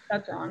opinions. Wrong.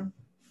 That's wrong.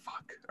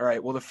 Fuck. All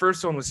right. Well, the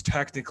first one was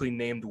technically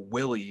named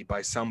Willie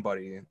by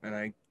somebody, and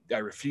I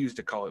refuse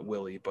to call it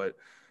Willie, but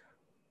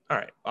all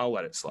right, I'll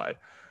let it slide.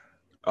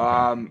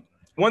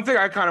 One thing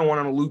I kind of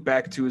want to loop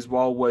back to as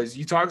well was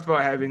you talked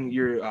about having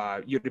you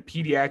had a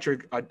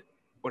pediatric,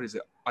 what is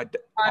it?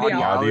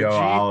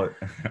 Audiology.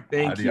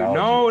 Thank you.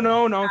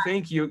 No,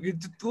 thank you.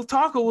 We'll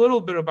talk a little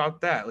bit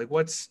about that.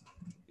 Like,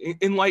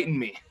 enlighten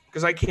me,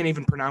 because I can't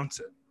even pronounce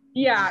it.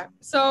 Yeah.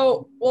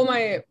 So, well,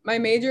 my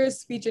major is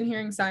speech and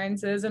hearing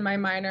sciences and my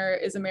minor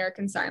is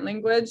American Sign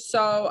Language.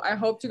 So I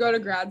hope to go to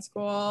grad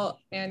school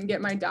and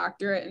get my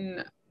doctorate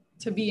and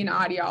to be an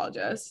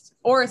audiologist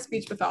or a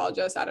speech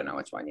pathologist. I don't know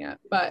which one yet,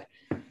 but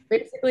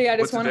basically I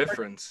just want to. What's the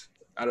difference?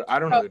 I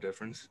don't know the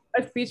difference.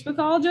 A speech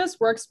pathologist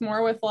works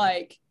more with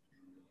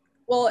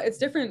it's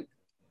different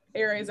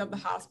areas of the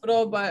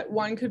hospital, but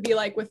one could be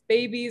like with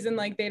babies and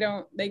like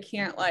they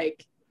can't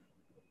like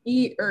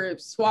eat or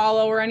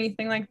swallow or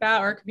anything like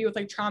that, or it could be with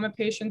like trauma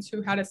patients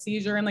who had a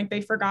seizure and like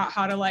they forgot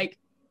how to like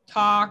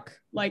talk.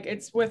 Like,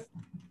 it's with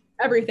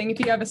everything. If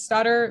you have a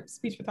stutter,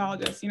 speech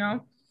pathologist,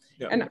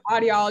 and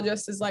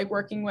audiologist is like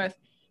working with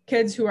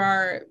kids who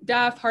are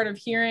deaf, hard of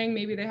hearing.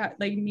 Maybe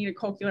they need a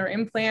cochlear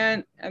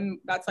implant, and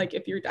that's like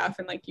if you're deaf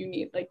and like you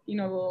need like the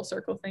little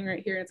circle thing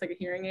right here, it's like a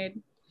hearing aid,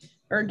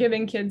 or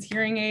giving kids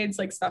hearing aids,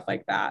 like stuff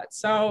like that.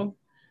 So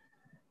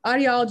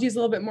audiology is a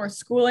little bit more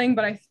schooling,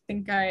 but I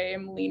think I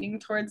am leaning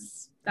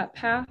towards that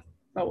path,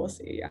 but we'll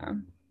see. Yeah.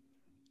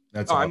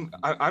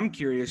 I'm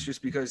curious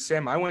just because,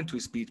 Sam, I went to a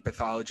speech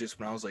pathologist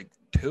when I was like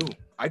 2.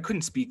 I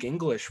couldn't speak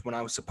English when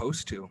I was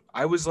supposed to.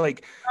 I was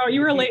like, oh,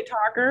 you were a late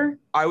talker?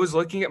 I was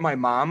looking at my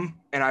mom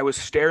and I was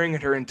staring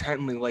at her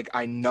intently, like,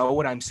 I know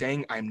what I'm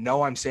saying. I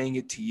know I'm saying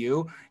it to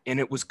you. And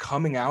it was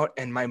coming out,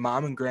 and my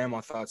mom and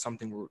grandma thought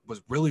something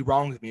was really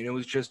wrong with me. And it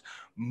was just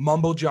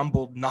mumble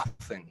jumbled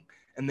nothing.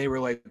 And they were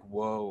like,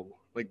 whoa,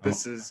 like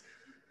that's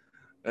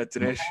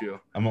an issue.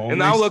 And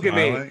now look at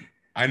me.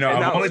 I know.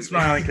 I'm only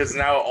smiling because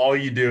now all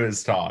you do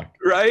is talk.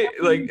 Right?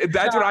 Like,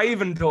 that's what I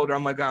even told her.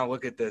 I'm like, oh,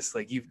 look at this.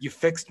 Like, you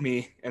fixed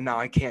me, and now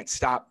I can't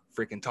stop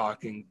freaking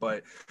talking.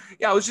 But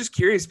yeah, I was just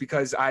curious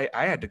because I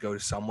had to go to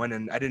someone,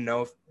 and I didn't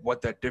know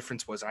what that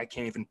difference was. I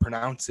can't even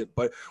pronounce it.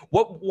 But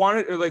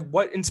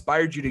what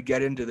inspired you to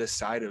get into this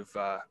side of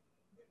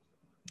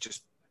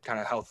just kind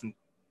of health and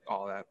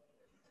all that?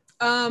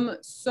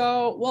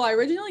 I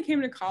originally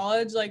came to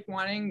college like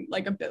wanting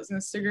like a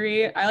business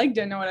degree. I like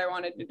didn't know what I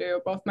wanted to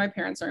do. Both my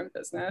parents are in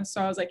business,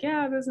 so I was like,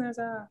 yeah, business.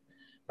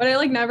 But it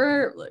like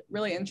never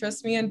really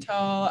interested me until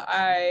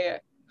I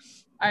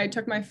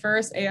took my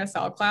first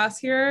ASL class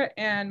here,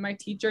 and my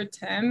teacher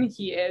Tim,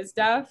 he is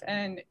deaf,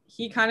 and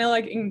he kind of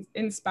like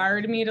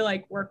inspired me to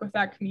like work with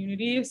that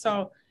community.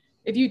 So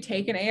if you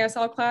take an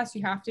ASL class,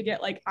 you have to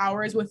get like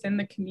hours within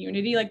the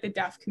community, like the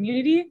deaf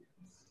community,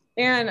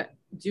 and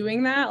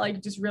doing that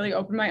like just really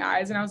opened my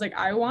eyes, and I was like,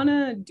 I want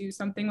to do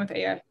something with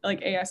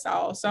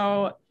ASL.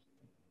 So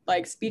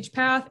like speech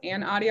path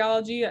and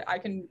audiology, I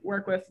can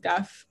work with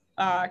deaf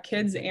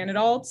kids and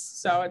adults,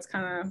 so it's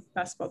kind of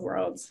best of both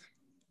worlds.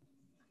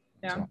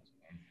 Yeah.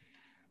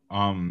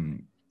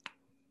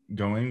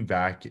 Going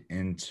back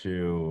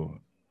into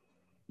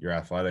your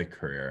athletic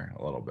career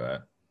a little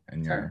bit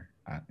and your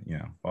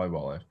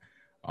volleyball life,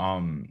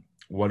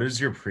 What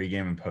is your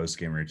pregame and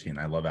postgame routine?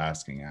 I love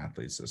asking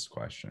athletes this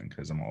question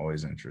because I'm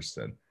always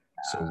interested.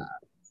 So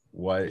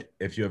what,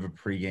 if you have a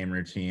pregame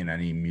routine,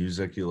 any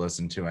music you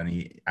listen to,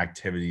 any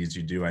activities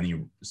you do,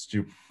 any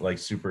like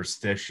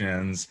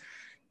superstitions,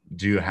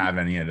 do you have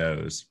any of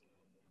those?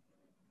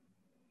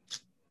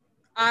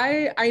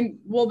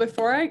 Well,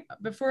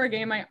 before a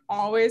game, I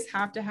always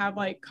have to have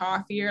like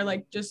coffee or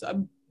like just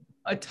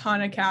a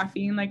ton of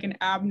caffeine, like an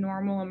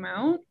abnormal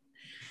amount.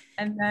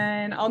 And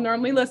then I'll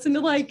normally listen to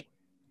like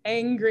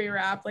angry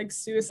rap, like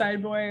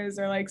Suicide Boys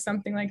or like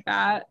something like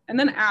that. And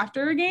then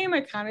after a game,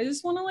 I kind of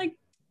just want to like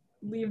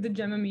leave the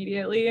gym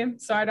immediately.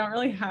 So I don't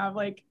really have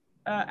like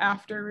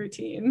after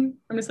routine.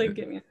 I'm just like,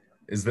 get me.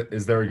 Is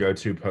there a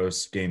go-to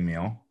post-game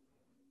meal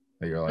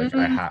that you're like,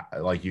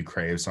 like you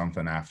crave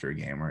something after a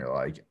game, or you're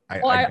like,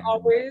 I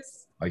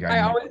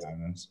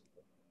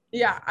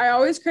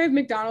always crave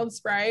McDonald's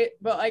Sprite,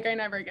 but like I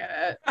never get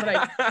it. But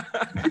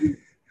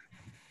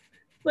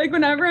like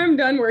whenever I'm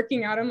done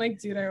working out, I'm like,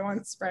 dude, I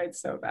want Sprite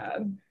so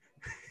bad.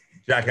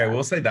 Jack, I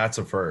will say that's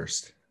a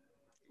first.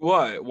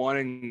 What?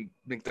 Wanting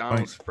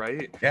McDonald's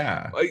Sprite?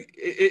 Yeah. Like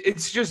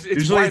it's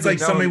usually it's like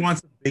somebody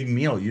wants a big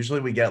meal. Usually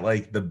we get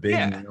like the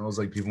big meals,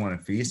 like people want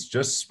to feast.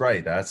 Just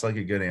Sprite. That's like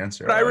a good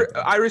answer. But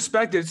I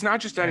respect it. It's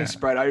not just any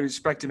Sprite. I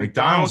respect it.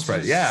 McDonald's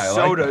Sprite. Yeah.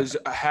 Sodas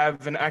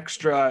have an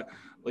extra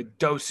like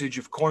dosage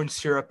of corn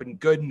syrup and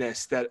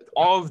goodness that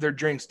all of their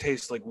drinks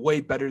taste like way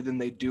better than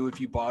they do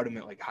if you bought them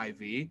at like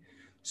Hy-Vee.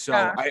 So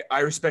I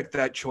respect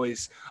that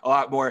choice a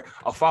lot more.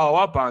 I'll follow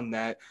up on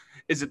that.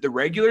 Is it the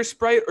regular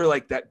Sprite or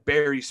like that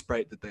berry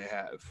Sprite that they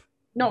have?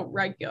 No,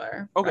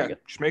 regular. Okay,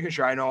 regular. Just making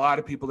sure. I know a lot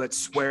of people that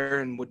swear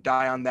and would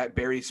die on that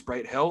berry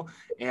Sprite hill,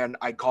 and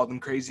I call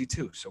them crazy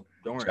too. So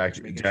don't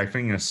worry. Jack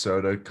being a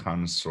soda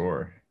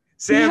connoisseur.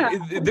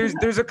 Sam,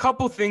 there's a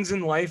couple things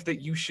in life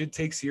that you should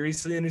take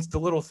seriously, and it's the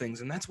little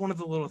things, and that's one of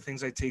the little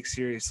things I take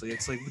seriously.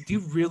 It's like, do you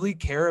really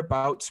care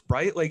about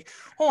Sprite? Like,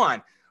 hold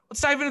on.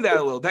 Let's dive into that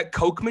a little. That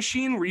Coke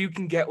machine where you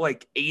can get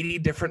like 80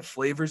 different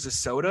flavors of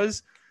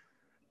sodas.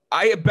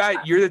 I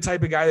bet you're the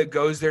type of guy that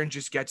goes there and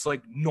just gets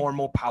like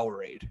normal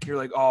Powerade. You're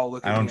like, oh,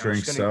 look at me. I don't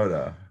drink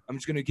soda. I'm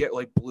just going to get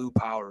like blue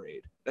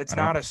Powerade. That's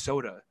not a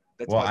soda.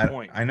 That's my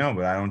point. I know,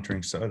 but I don't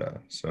drink soda.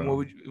 So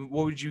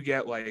what would you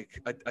get, like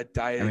a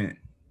diet?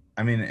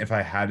 I mean, if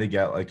I had to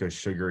get like a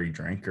sugary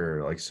drink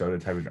or like soda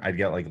type of, I'd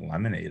get like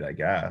lemonade, I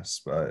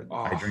guess. But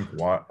I drink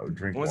water.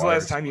 When was the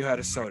last time you had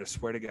a soda?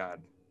 Swear to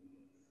God.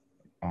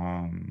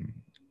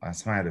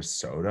 Last time I had a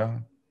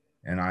soda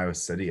in Iowa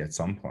City at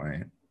some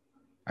point.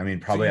 I mean,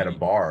 probably at a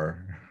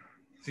bar.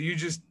 So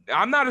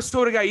I'm not a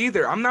soda guy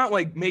either. I'm not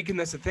like making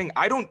this a thing.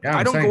 I don't go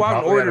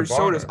out and order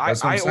sodas.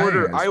 I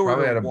order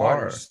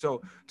water.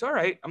 So it's all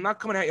right. I'm not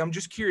coming at you. I'm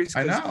just curious.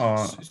 I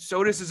know.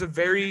 Sodas is a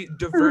very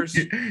diverse.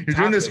 You're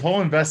doing this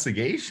whole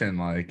investigation.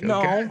 Like,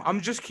 no,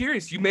 I'm just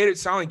curious. You made it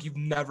sound like you've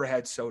never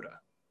had soda.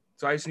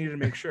 So I just needed to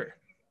make sure.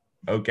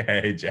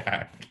 Okay,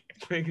 Jack.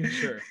 Making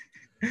sure.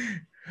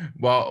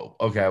 Well,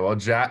 okay. Well,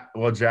 Jack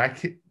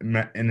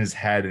in his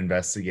head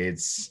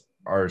investigates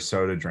our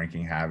soda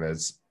drinking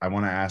habits. I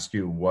want to ask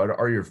you, what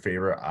are your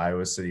favorite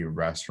Iowa City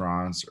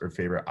restaurants or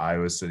favorite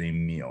Iowa City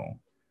meal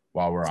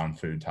while we're on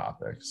food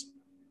topics?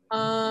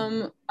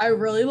 I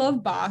really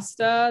love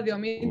Basta. The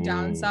only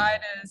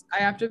downside is I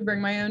have to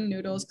bring my own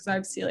noodles because I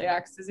have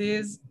celiac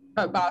disease,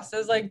 but Basta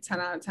is like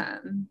 10 out of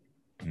 10.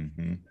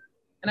 Mm-hmm.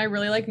 And I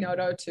really like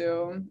Noto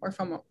too,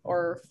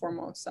 or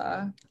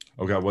Formosa.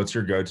 Okay, what's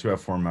your go-to at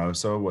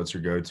Formosa? What's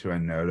your go-to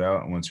at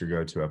Noto? And what's your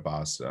go-to at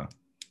Basta?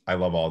 I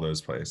love all those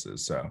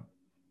places. So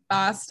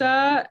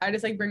Basta, I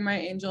just like bring my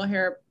angel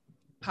hair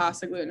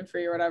pasta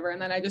gluten-free or whatever,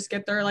 and then I just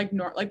get their like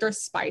their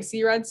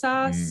spicy red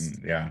sauce.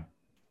 Yeah.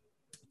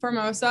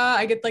 Formosa,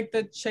 I get like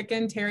the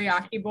chicken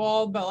teriyaki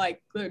bowl, but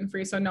like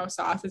gluten-free, so no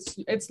sauce.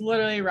 It's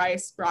literally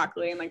rice,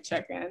 broccoli, and like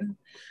chicken,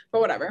 but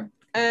whatever.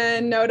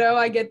 And Noto,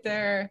 I get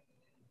their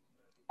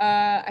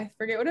I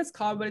forget what it's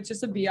called, but it's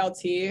just a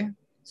BLT.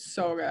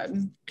 So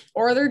good.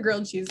 Or their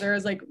grilled cheese there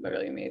is like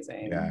literally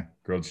amazing. Yeah,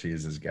 grilled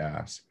cheese is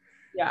gas.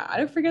 Yeah, I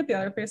didn't forget the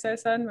other place I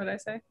said. What did I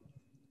say?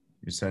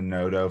 You said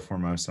Noto,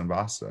 Formosa, and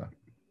Basta.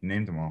 You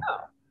named them all.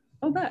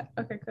 Oh, that.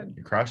 Okay, good.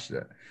 You crushed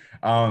it.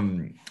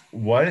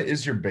 What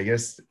is your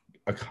biggest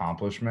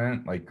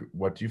accomplishment? Like,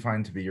 what do you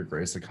find to be your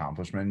greatest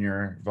accomplishment in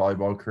your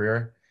volleyball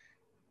career?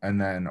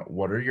 And then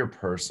what are your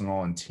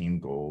personal and team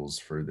goals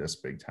for this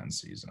Big Ten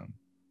season?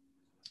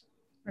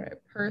 All right.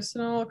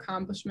 Personal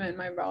accomplishment in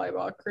my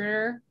volleyball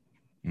career.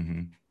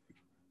 Mm-hmm.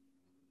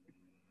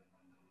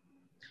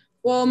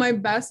 Well, my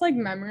best like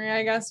memory,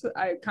 I guess,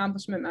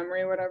 accomplishment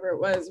memory, whatever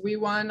it was, we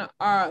won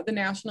the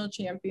national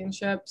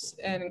championships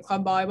in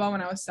club volleyball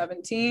when I was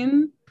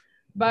 17.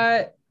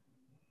 But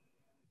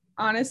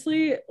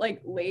honestly,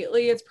 like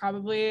lately, it's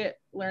probably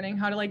learning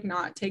how to like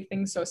not take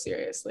things so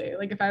seriously.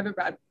 Like if I have a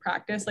bad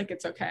practice, like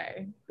it's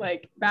okay.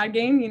 Like bad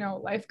game,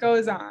 life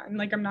goes on.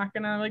 Like I'm not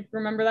gonna like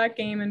remember that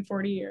game in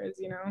 40 years,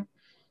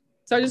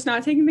 So just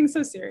not taking things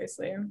so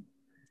seriously.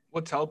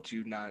 What's helped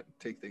you not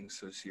take things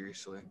so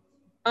seriously?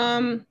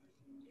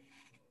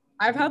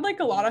 I've had like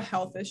a lot of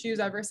health issues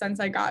ever since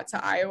I got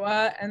to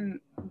Iowa,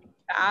 and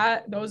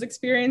those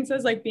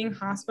experiences, like being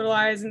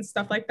hospitalized and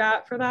stuff like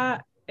that for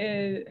that,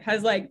 it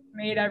has like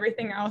made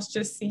everything else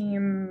just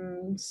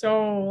seem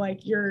so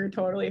like you're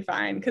totally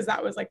fine, because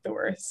that was like the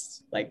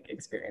worst like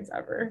experience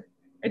ever.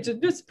 It's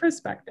just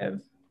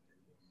perspective.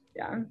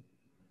 Yeah.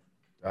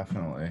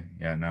 Definitely.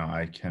 Yeah, no,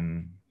 I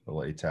can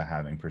relate to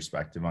having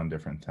perspective on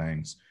different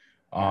things.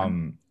 Yeah.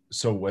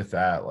 So with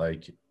that,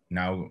 like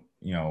now,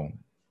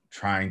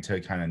 trying to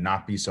kind of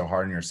not be so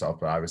hard on yourself,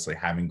 but obviously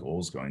having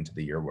goals going to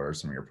the year, what are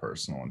some of your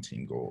personal and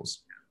team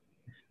goals?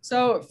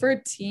 So for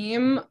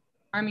team,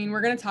 I mean,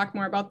 we're going to talk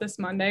more about this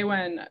Monday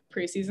when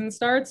preseason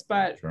starts,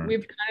 but Sure.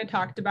 we've kind of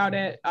talked about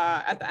it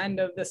at the end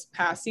of this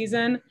past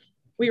season.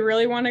 We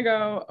really want to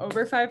go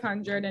over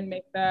 500 and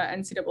make the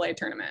NCAA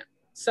tournament.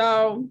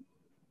 So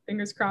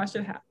fingers crossed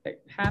it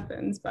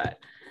happens, but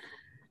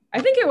I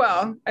think it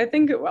will. I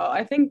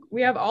think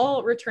we have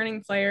all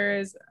returning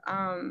players.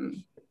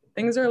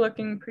 Things are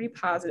looking pretty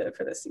positive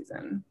for this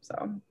season.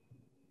 So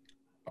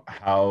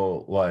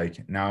how,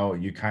 like, now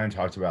you kind of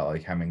talked about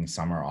like having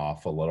summer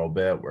off a little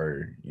bit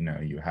where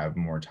you have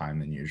more time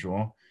than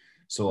usual,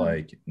 so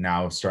like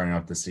now starting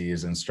up the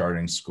season,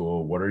 starting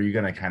school, what are you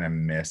going to kind of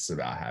miss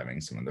about having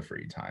some of the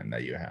free time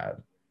that you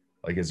had?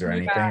 Like, is there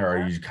anything, or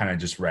are you kind of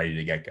just ready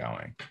to get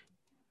going?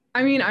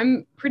 I mean,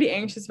 I'm pretty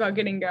anxious about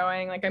getting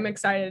going. Like, I'm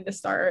excited to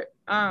start,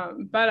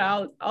 but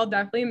I'll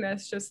definitely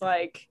miss just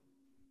like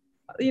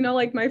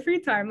like my free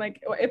time.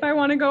 Like if I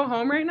want to go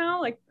home right now,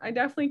 like I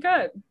definitely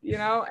could,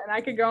 and I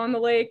could go on the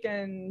lake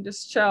and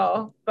just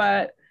chill.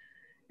 But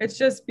it's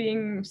just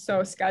being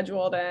so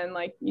scheduled, and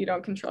like you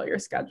don't control your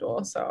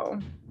schedule. So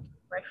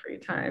my free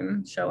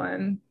time,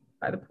 chilling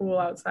by the pool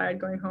outside,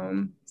 going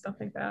home, stuff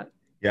like that.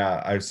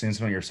 Yeah, I've seen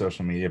some of your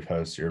social media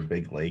posts. You're a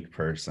big lake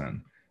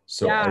person.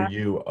 So Yeah. are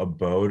you a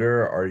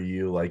boater? Are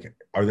you like,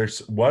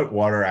 what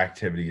water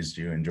activities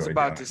do you enjoy I was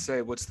about doing? to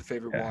say, what's the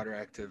favorite water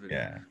activity?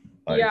 Yeah.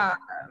 Yeah.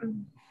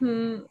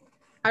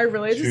 I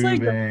really just like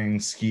tubing,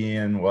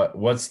 skiing.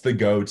 What's the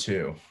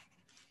go-to?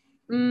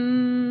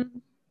 I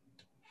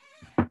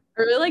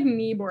really like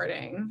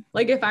kneeboarding.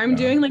 Like if I'm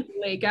doing like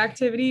lake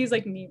activities,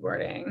 like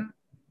kneeboarding.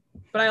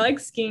 But I like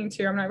skiing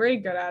too. I'm not very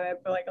good at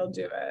it, but like I'll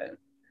do it.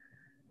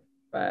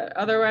 But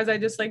otherwise, I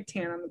just like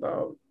tan on the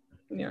boat.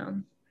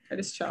 I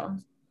just chill.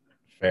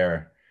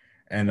 Fair.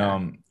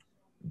 And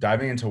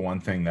diving into one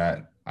thing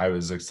that I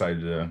was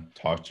excited to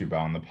talk to you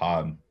about on the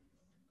pod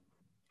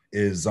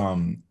is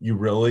you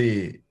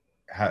really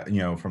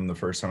from the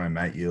first time I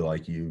met you,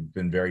 like you've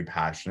been very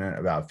passionate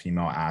about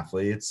female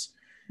athletes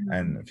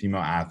and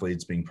female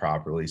athletes being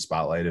properly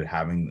spotlighted,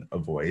 having a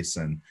voice,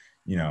 and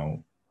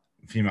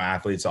female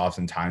athletes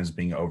oftentimes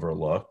being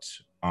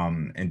overlooked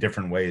in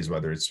different ways,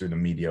 whether it's through the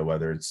media,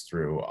 whether it's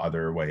through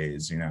other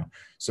ways,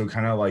 so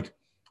kind of like,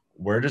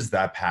 where does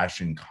that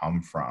passion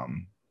come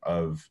from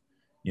of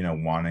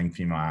wanting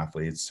female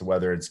athletes to,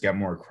 whether it's get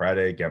more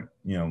credit, get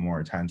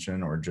more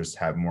attention, or just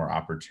have more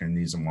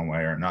opportunities in one way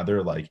or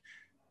another? Like,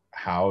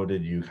 how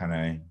did you kind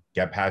of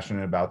get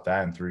passionate about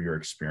that, and through your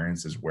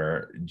experiences,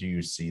 where do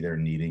you see there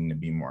needing to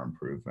be more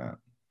improvement?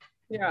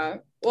 Yeah,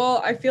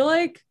 well, I feel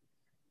like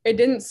it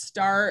didn't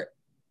start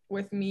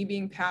with me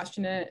being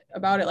passionate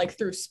about it like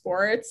through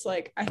sports.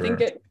 Like I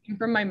think it came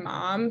from my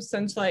mom,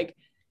 since like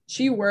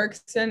she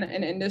works in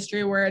an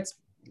industry where it's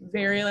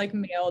very like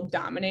male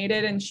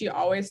dominated, and she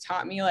always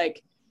taught me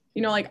like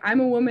like I'm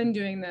a woman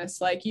doing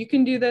this, like you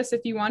can do this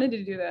if you wanted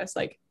to do this,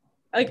 like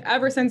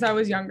ever since I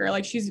was younger.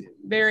 Like she's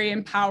very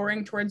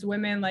empowering towards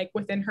women, like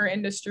within her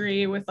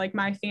industry, with like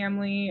my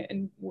family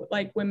and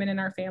like women in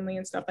our family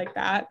and stuff like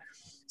that.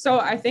 So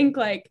I think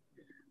like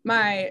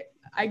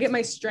I get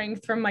my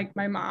strength from like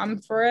my mom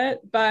for it.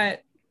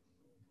 But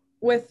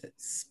with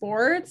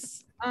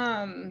sports,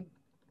 I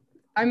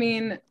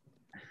mean,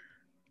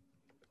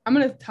 I'm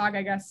going to talk,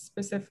 I guess,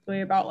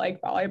 specifically about like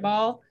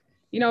volleyball.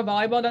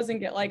 Volleyball doesn't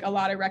get like a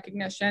lot of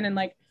recognition. And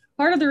like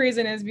part of the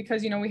reason is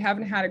because, we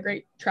haven't had a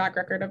great track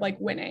record of like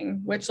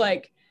winning, which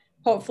like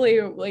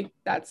hopefully like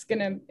that's going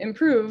to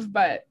improve.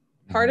 But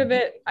part of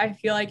it, I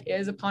feel like,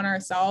 is upon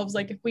ourselves.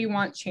 Like if we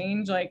want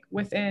change, like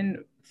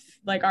within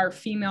like our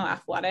female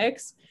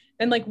athletics,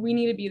 then like we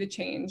need to be the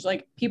change.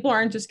 Like people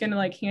aren't just going to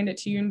like hand it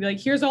to you and be like,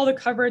 here's all the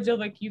coverage of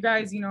like you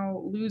guys,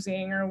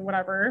 losing or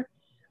whatever.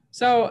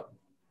 So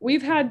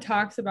we've had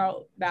talks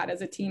about that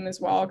as a team as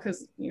well,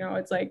 because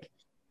it's like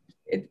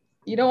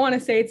you don't want to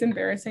say it's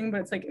embarrassing,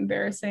 but it's like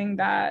embarrassing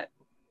that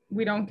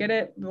we don't get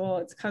it. Well,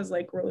 it's because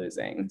like we're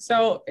losing.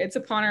 So it's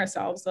upon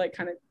ourselves to like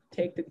kind of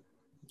take the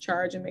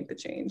charge and make the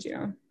change.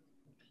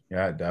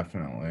 Yeah,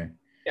 definitely.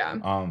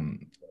 Yeah.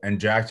 And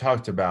Jack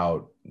talked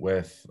about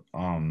with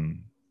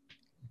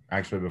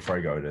actually, before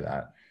I go to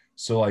that,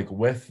 so like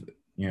with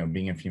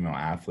being a female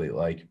athlete,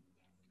 like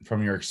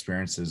from your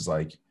experiences,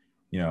 like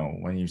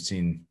when you've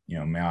seen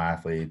male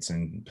athletes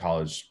in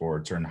college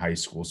sports or in high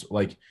school, so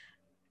like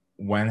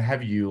when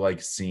have you like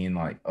seen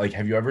like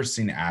have you ever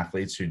seen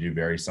athletes who do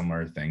very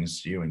similar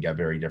things to you and get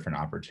very different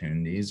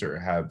opportunities? Or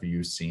have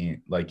you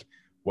seen, like,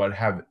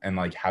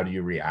 how do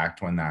you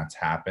react when that's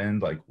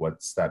happened? Like,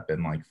 what's that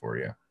been like for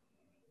you?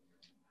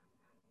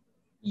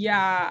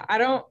 Yeah,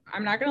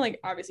 I'm not gonna like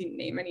obviously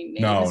name any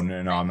names.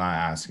 No, I'm not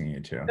asking you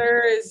to.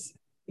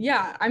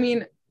 I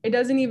mean, it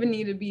doesn't even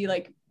need to be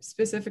like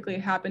specifically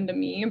happened to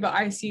me, but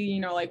I see,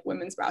 like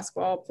women's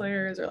basketball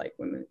players or like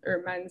women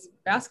or men's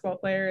basketball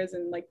players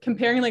and like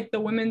comparing like the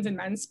women's and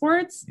men's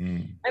sports.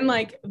 And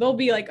like there'll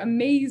be like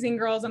amazing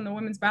girls on the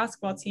women's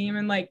basketball team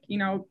and like,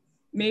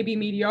 maybe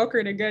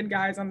mediocre to good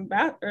guys on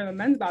the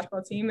men's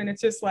basketball team. And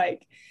it's just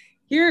like,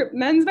 here,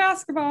 men's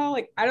basketball,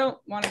 like I don't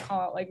want to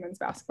call it like men's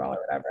basketball or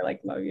whatever,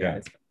 like love you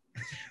guys.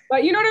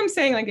 But you know what I'm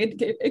saying? Like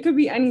it could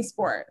be any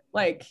sport.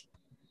 Like,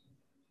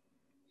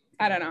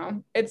 I don't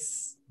know.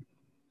 It's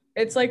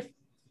like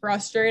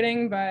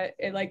frustrating, but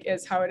it like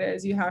is how it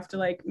is. You have to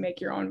like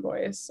make your own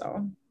voice.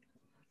 So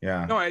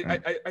yeah. No,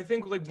 I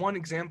think like one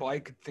example I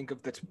could think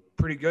of that's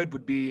pretty good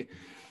would be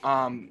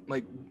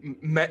like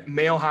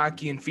male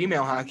hockey and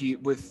female hockey.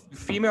 With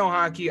female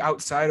hockey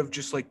outside of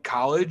just like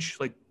college,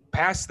 like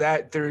past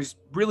that, there's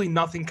really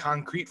nothing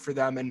concrete for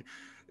them. And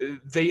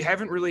they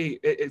haven't really,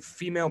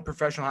 female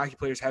professional hockey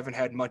players haven't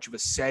had much of a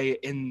say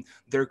in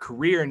their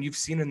career. And you've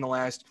seen in the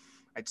last,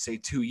 I'd say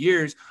 2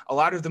 years, a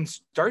lot of them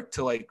start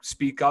to like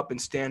speak up and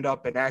stand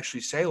up and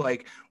actually say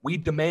like, we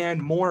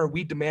demand more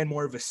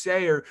of a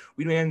say, or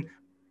we demand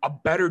a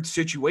better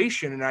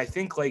situation. And I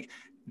think like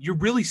you're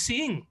really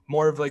seeing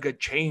more of like a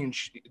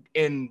change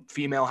in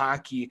female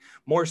hockey,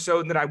 more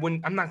so than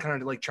I'm not going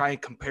to like try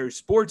and compare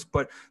sports,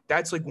 but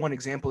that's like one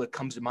example that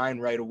comes to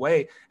mind right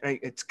away. And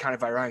it's kind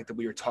of ironic that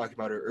we were talking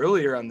about it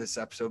earlier on this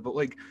episode, but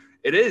like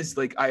it is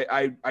like,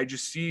 I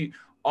just see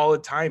all the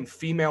time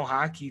female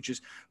hockey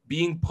just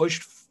being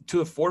pushed to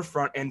the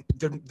forefront, and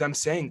them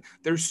saying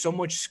there's so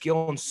much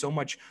skill and so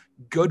much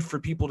good for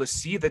people to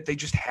see that they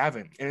just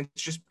haven't. And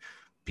it's just,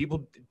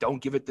 people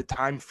don't give it the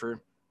time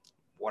for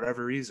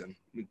whatever reason,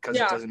 because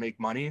it doesn't make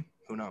money.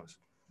 Who knows?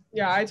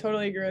 Yeah, I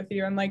totally agree with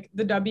you. And like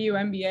the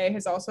WNBA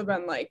has also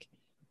been like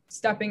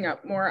stepping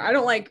up more. I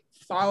don't like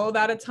follow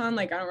that a ton.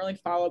 Like I don't really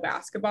follow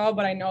basketball,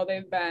 but I know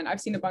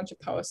I've seen a bunch of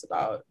posts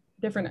about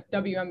different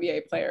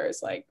WNBA players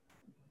like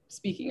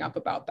speaking up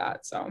about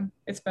that. So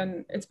it's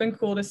been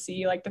cool to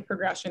see like the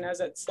progression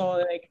as it's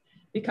slowly like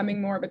becoming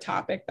more of a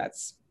topic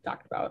that's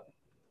talked about.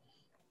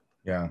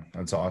 Yeah,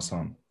 that's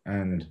awesome.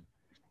 And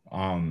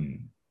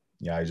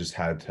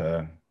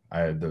I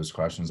had those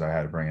questions, I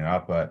had to bring it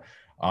up. But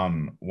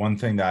one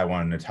thing that I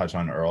wanted to touch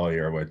on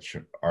earlier, which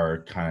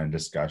our kind of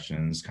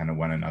discussions kind of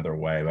went another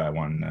way, but I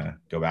wanted to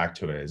go back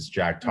to it, is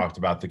Jack talked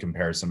about the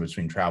comparison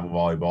between travel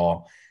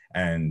volleyball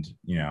and,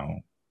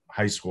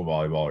 high school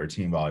volleyball or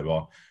team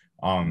volleyball.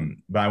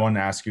 But I wanted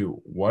to ask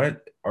you,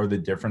 what are the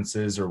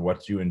differences, or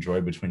what do you enjoy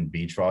between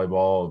beach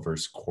volleyball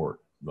versus court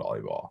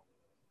volleyball?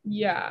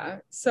 Yeah.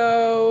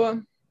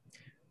 So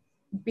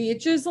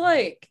beach is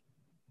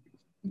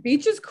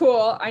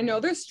cool. I know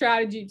there's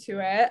strategy to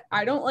it.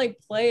 I don't like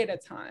play it a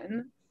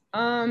ton.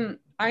 I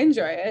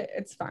enjoy it.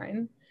 It's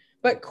fine.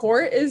 But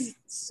court is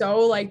so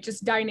like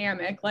just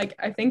dynamic. Like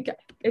I think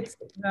it's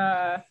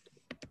the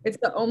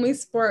only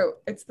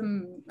sport. I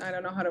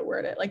don't know how to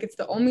word it. Like it's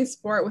the only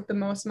sport with the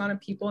most amount of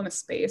people in a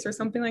space or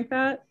something like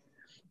that.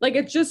 Like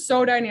it's just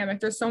so dynamic.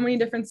 There's so many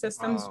different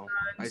systems.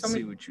 I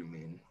see what you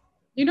mean.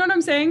 You know what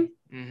I'm saying?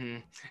 Mm-hmm.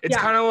 It's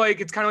kind of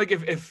like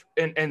if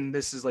and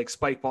this is like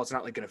spike ball. It's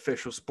not like an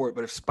official sport,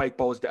 but if spike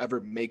ball was to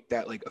ever make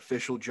that like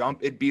official jump,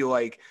 it'd be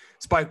like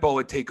spike ball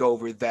would take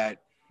over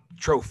that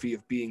trophy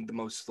of being the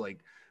most like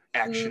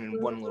action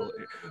in one little.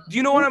 Do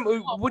you know what I'm?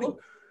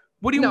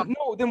 What do you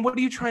know? Then what are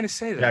you trying to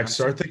say then? Jack,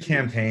 start the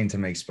campaign to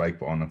make spike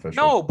ball an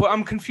official. No, but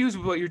I'm confused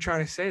with what you're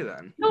trying to say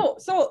then. No,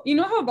 so you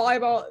know how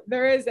volleyball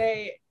there is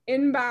a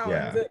inbound.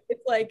 Yeah.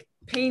 It's like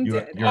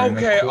painted.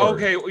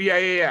 Okay.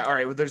 Yeah. All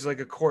right. Well, there's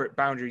like a court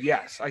boundary.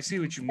 Yes, I see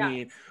what you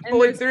mean. But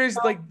like there is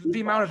like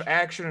the amount of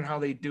action and how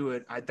they do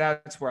it.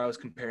 That's where I was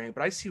comparing.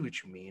 But I see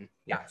what you mean.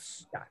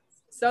 Yes.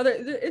 So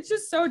it's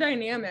just so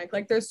dynamic.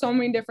 Like there's so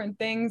many different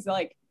things.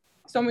 Like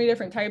so many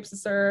different types of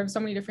serves, so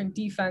many different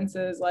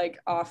defenses, like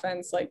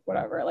offense, like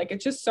whatever. Like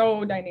it's just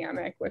so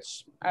dynamic,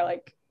 which I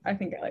like. I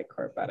think I like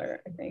court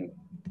better. I think.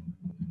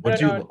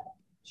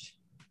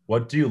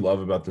 What do you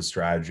love about the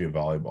strategy of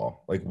volleyball?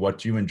 Like, what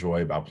do you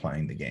enjoy about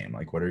playing the game?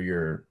 Like, what are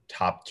your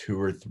top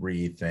 2 or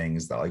 3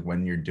 things that, like,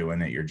 when you're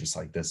doing it, you're just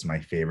like, this is my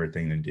favorite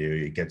thing to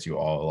do. It gets you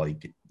all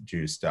like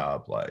juiced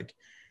up, like,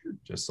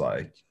 just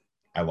like,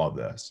 I love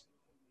this.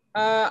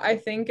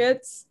 I think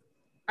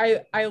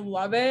I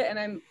love it,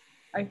 and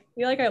I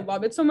feel like I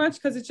love it so much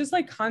because it's just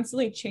like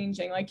constantly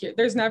changing. Like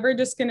there's never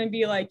just gonna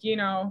be like,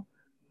 well,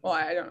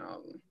 I don't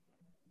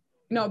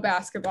know,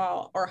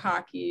 basketball or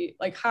hockey.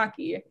 Like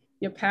hockey,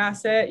 you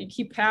pass it, you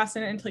keep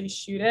passing it until you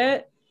shoot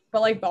it.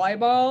 But like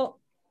volleyball,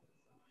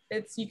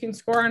 you can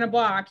score on a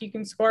block, you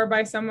can score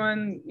by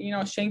someone,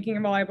 shanking a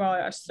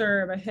volleyball, a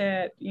serve, a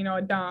hit,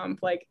 a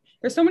dump. Like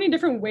there's so many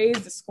different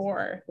ways to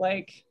score.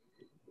 Like,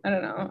 I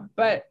don't know,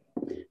 but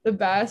the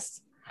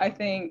best, I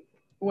think,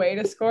 way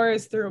to score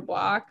is through a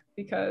block,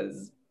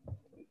 because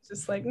it's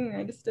just like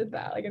I just did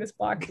that, like I just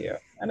blocked you.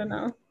 I don't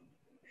know.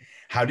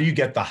 How do you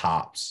get the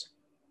hops?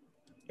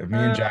 If me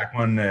and Jack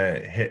want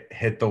to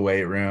hit the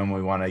weight room,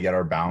 we want to get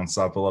our balance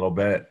up a little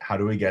bit. How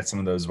do we get some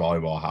of those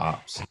volleyball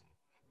hops?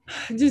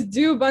 Just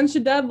do a bunch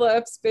of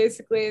deadlifts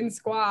basically and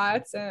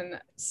squats. And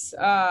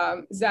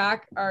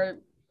Zach, our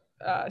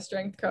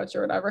strength coach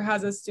or whatever,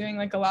 has us doing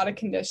like a lot of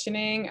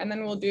conditioning, and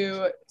then we'll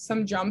do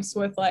some jumps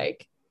with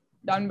like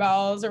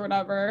dumbbells or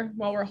whatever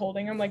while we're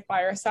holding them like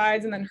by our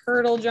sides, and then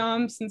hurdle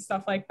jumps and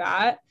stuff like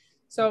that.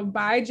 So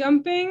by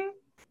jumping,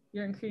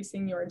 you're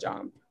increasing your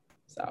jump.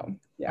 So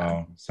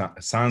yeah.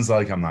 Sounds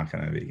like I'm not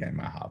going to be getting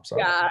my hops up.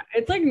 Yeah,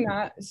 it's like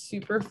not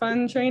super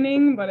fun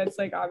training, but it's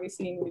like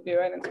obviously you need to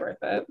do it and it's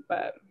worth it.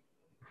 But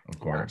of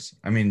course.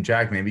 I mean,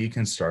 Jack, maybe you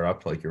can start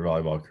up like your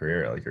volleyball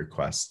career, like your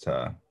quest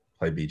to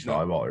play beach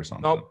volleyball or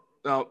something.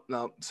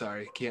 Nope.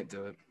 Sorry, can't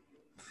do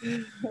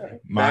it.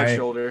 My Bad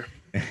shoulder.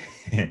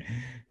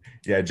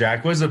 Yeah,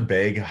 Jack was a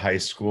big high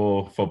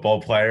school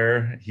football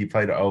player. He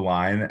played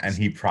O-line, and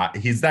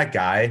he's that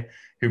guy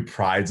who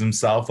prides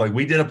himself. Like,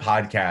 we did a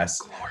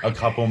podcast a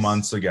couple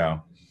months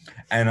ago,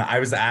 and I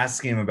was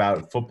asking him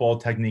about football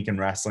technique and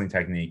wrestling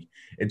technique.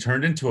 It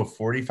turned into a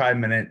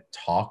 45-minute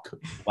talk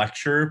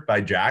lecture by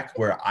Jack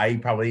where I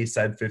probably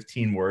said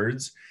 15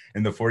 words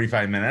in the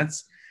 45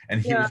 minutes.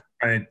 And he was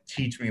trying to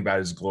teach me about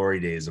his glory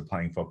days of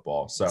playing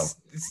football. So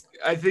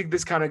I think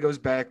this kind of goes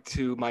back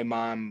to my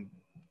mom,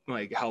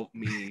 like, helped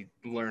me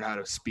learn how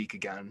to speak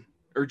again,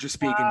 or just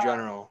speak in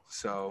general.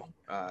 So,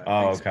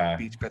 okay.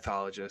 Speech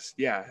pathologist.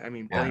 Yeah. I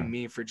mean, blame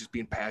me for just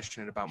being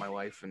passionate about my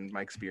life and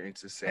my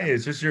experiences. Sam. Hey,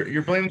 it's just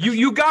you're blaming.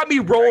 You got me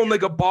rolling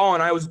like a ball,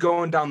 and I was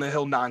going down the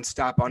hill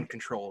nonstop,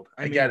 uncontrolled.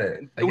 I mean, get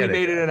it. We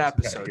made it an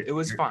episode. Okay. It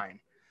was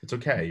fine. It's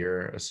okay.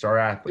 You're a star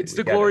athlete. It's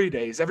the glory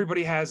days.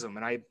 Everybody has them,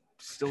 and I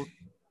still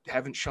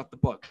haven't shut the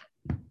book.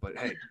 But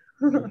hey,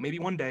 maybe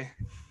one day.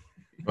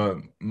 But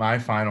my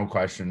final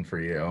question for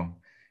you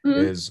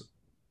is,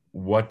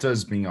 what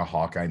does being a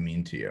Hawkeye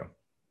mean to you?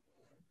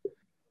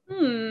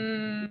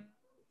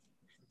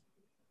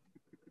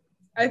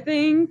 I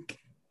think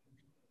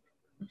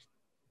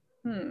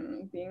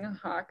being a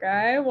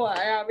Hawkeye, well,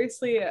 I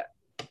obviously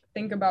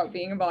think about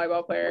being a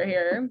volleyball player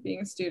here,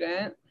 being a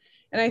student,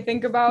 and I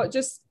think about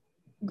just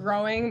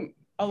growing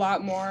a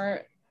lot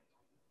more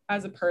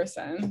as a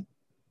person.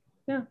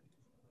 Yeah.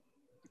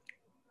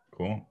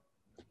 Cool.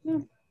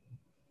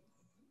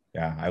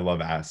 Yeah, I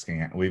love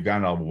asking. We've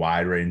gotten a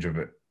wide range of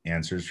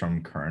answers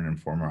from current and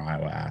former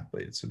Iowa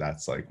athletes, so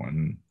that's like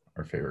one of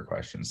our favorite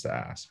questions to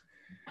ask.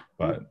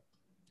 But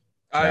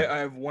I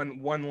have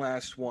one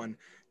last one.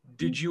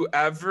 Did you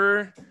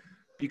ever,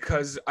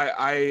 because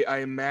I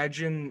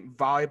imagine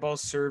volleyball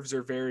serves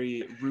are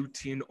very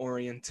routine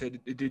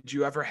oriented, did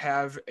you ever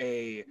have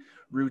a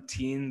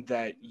routine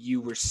that you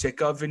were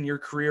sick of in your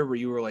career where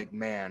you were like,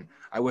 man,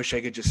 I wish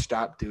I could just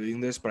stop doing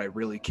this, but I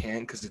really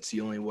can't because it's the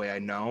only way I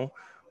know?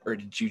 Or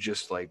did you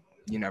just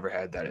you never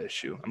had that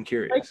issue? I'm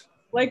curious.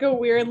 Like a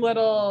weird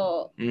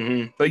little.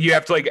 But you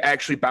have to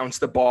actually bounce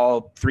the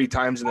ball 3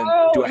 times and then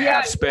do a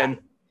half spin. Yeah.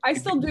 I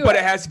still do. But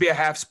it has to be a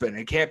half spin.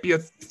 It can't be a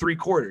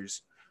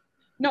 3/4.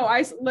 No,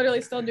 I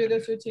literally still do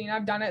this routine.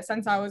 I've done it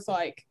since I was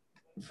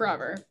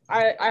forever.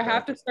 I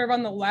have to serve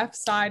on the left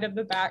side of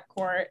the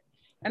backcourt,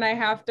 and I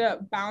have to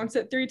bounce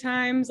it 3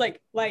 times,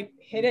 like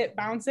hit it,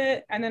 bounce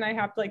it, and then I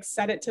have to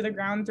set it to the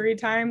ground 3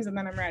 times, and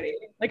then I'm ready.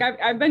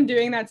 I've been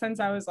doing that since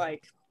I was I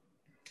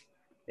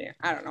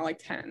don't know,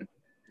 10.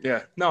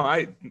 Yeah. No,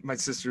 my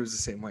sister was the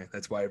same way.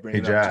 That's why I bring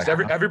it Jack.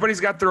 up. Everybody's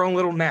got their own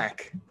little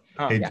knack.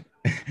 Hey,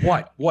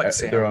 What,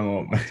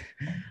 Sam?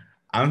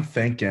 I'm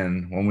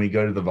thinking when we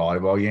go to the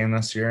volleyball game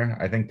this year,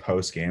 I think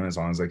post game, as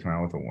long as they come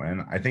out with a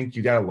win, I think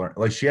you got to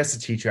learn. She has to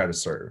teach you how to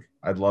serve.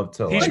 I'd love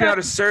to teach me how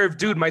to serve,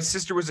 dude. My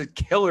sister was a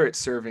killer at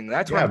serving.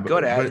 That's what I'm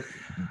good at. But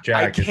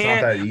Jack, it's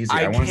not that easy.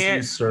 I want to see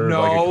you serve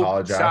like a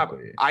college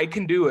athlete. I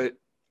can do it.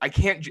 I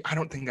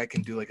don't think I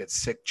can do a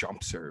sick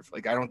jump serve.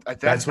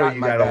 That's what you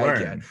got to learn.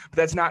 Yet, but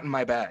that's not in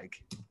my bag.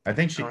 I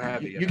think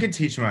you can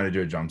teach them how to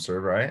do a jump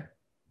serve, right?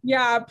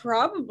 Yeah,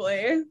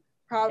 probably.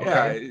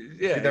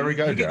 Yeah. There we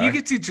go. You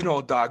can teach an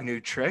old dog new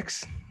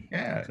tricks.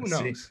 Yeah. Who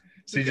knows?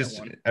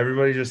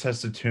 Everybody just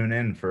has to tune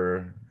in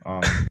for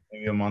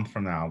maybe a month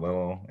from now. A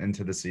little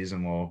into the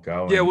season, we'll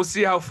go. Yeah, we'll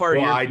see how far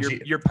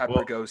your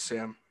pepper goes,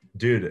 Sam.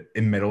 Dude,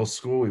 in middle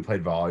school, we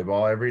played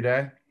volleyball every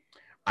day.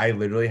 I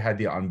literally had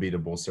the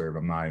unbeatable serve.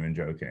 I'm not even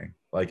joking.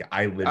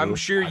 I'm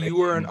sure you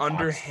were an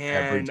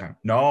underhand,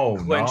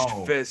 clenched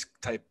fist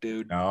type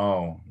dude.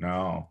 No.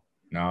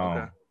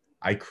 Okay.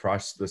 I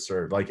crushed the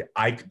serve.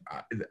 I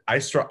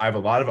have a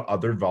lot of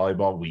other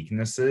volleyball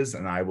weaknesses,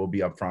 and I will be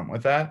upfront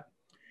with that.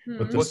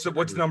 But what's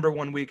the number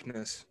one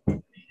weakness?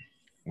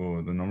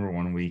 Well, the number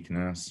one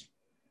weakness,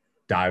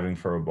 diving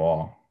for a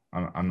ball.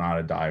 I'm not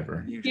a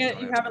diver. You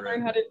haven't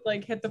learned how to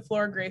hit the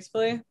floor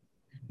gracefully?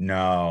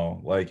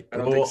 No, I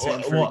don't think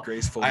Sam's very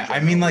graceful. I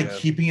mean,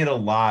 keeping it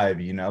alive,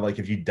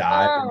 if you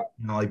dive,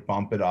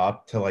 bump it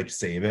up to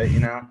save it,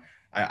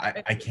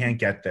 I can't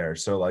get there.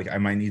 So I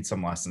might need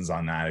some lessons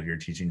on that if you're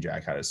teaching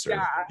Jack how to serve.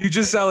 Yeah. You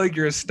just sound like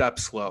you're a step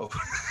slow.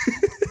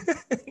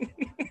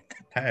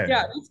 Hey.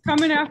 Yeah, he's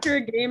coming after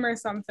a game or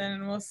something,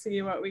 and we'll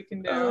see what we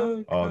can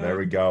do. Oh, there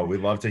we go. We'd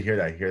love to hear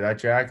that. Hear that,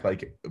 Jack?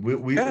 Like we've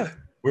been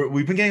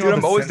getting Dude, all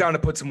I'm always down to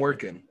put some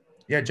work in.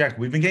 Yeah, Jack,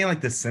 we've been getting like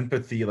the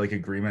sympathy like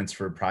agreements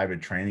for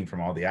private training from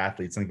all the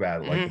athletes. Think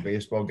about it. Like the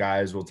baseball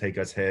guys will take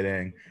us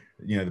hitting,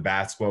 the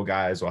basketball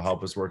guys will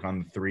help us work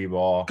on the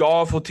 3-ball.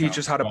 Golf will teach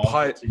us how to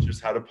putt. Teach us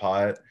how to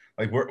putt.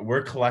 Like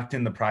we're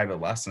collecting the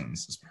private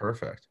lessons. It's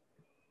perfect.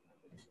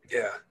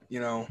 Yeah,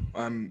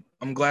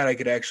 I'm glad I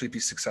could actually be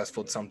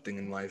successful at something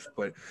in life.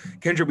 But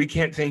Kyndra, we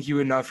can't thank you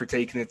enough for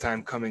taking the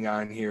time coming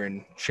on here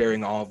and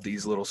sharing all of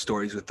these little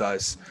stories with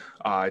us.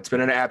 It's been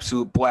an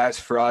absolute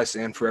blast for us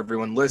and for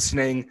everyone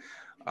listening.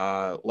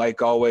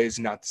 Like always,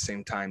 not the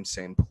same time,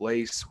 same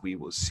place. We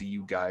will see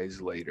you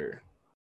guys later.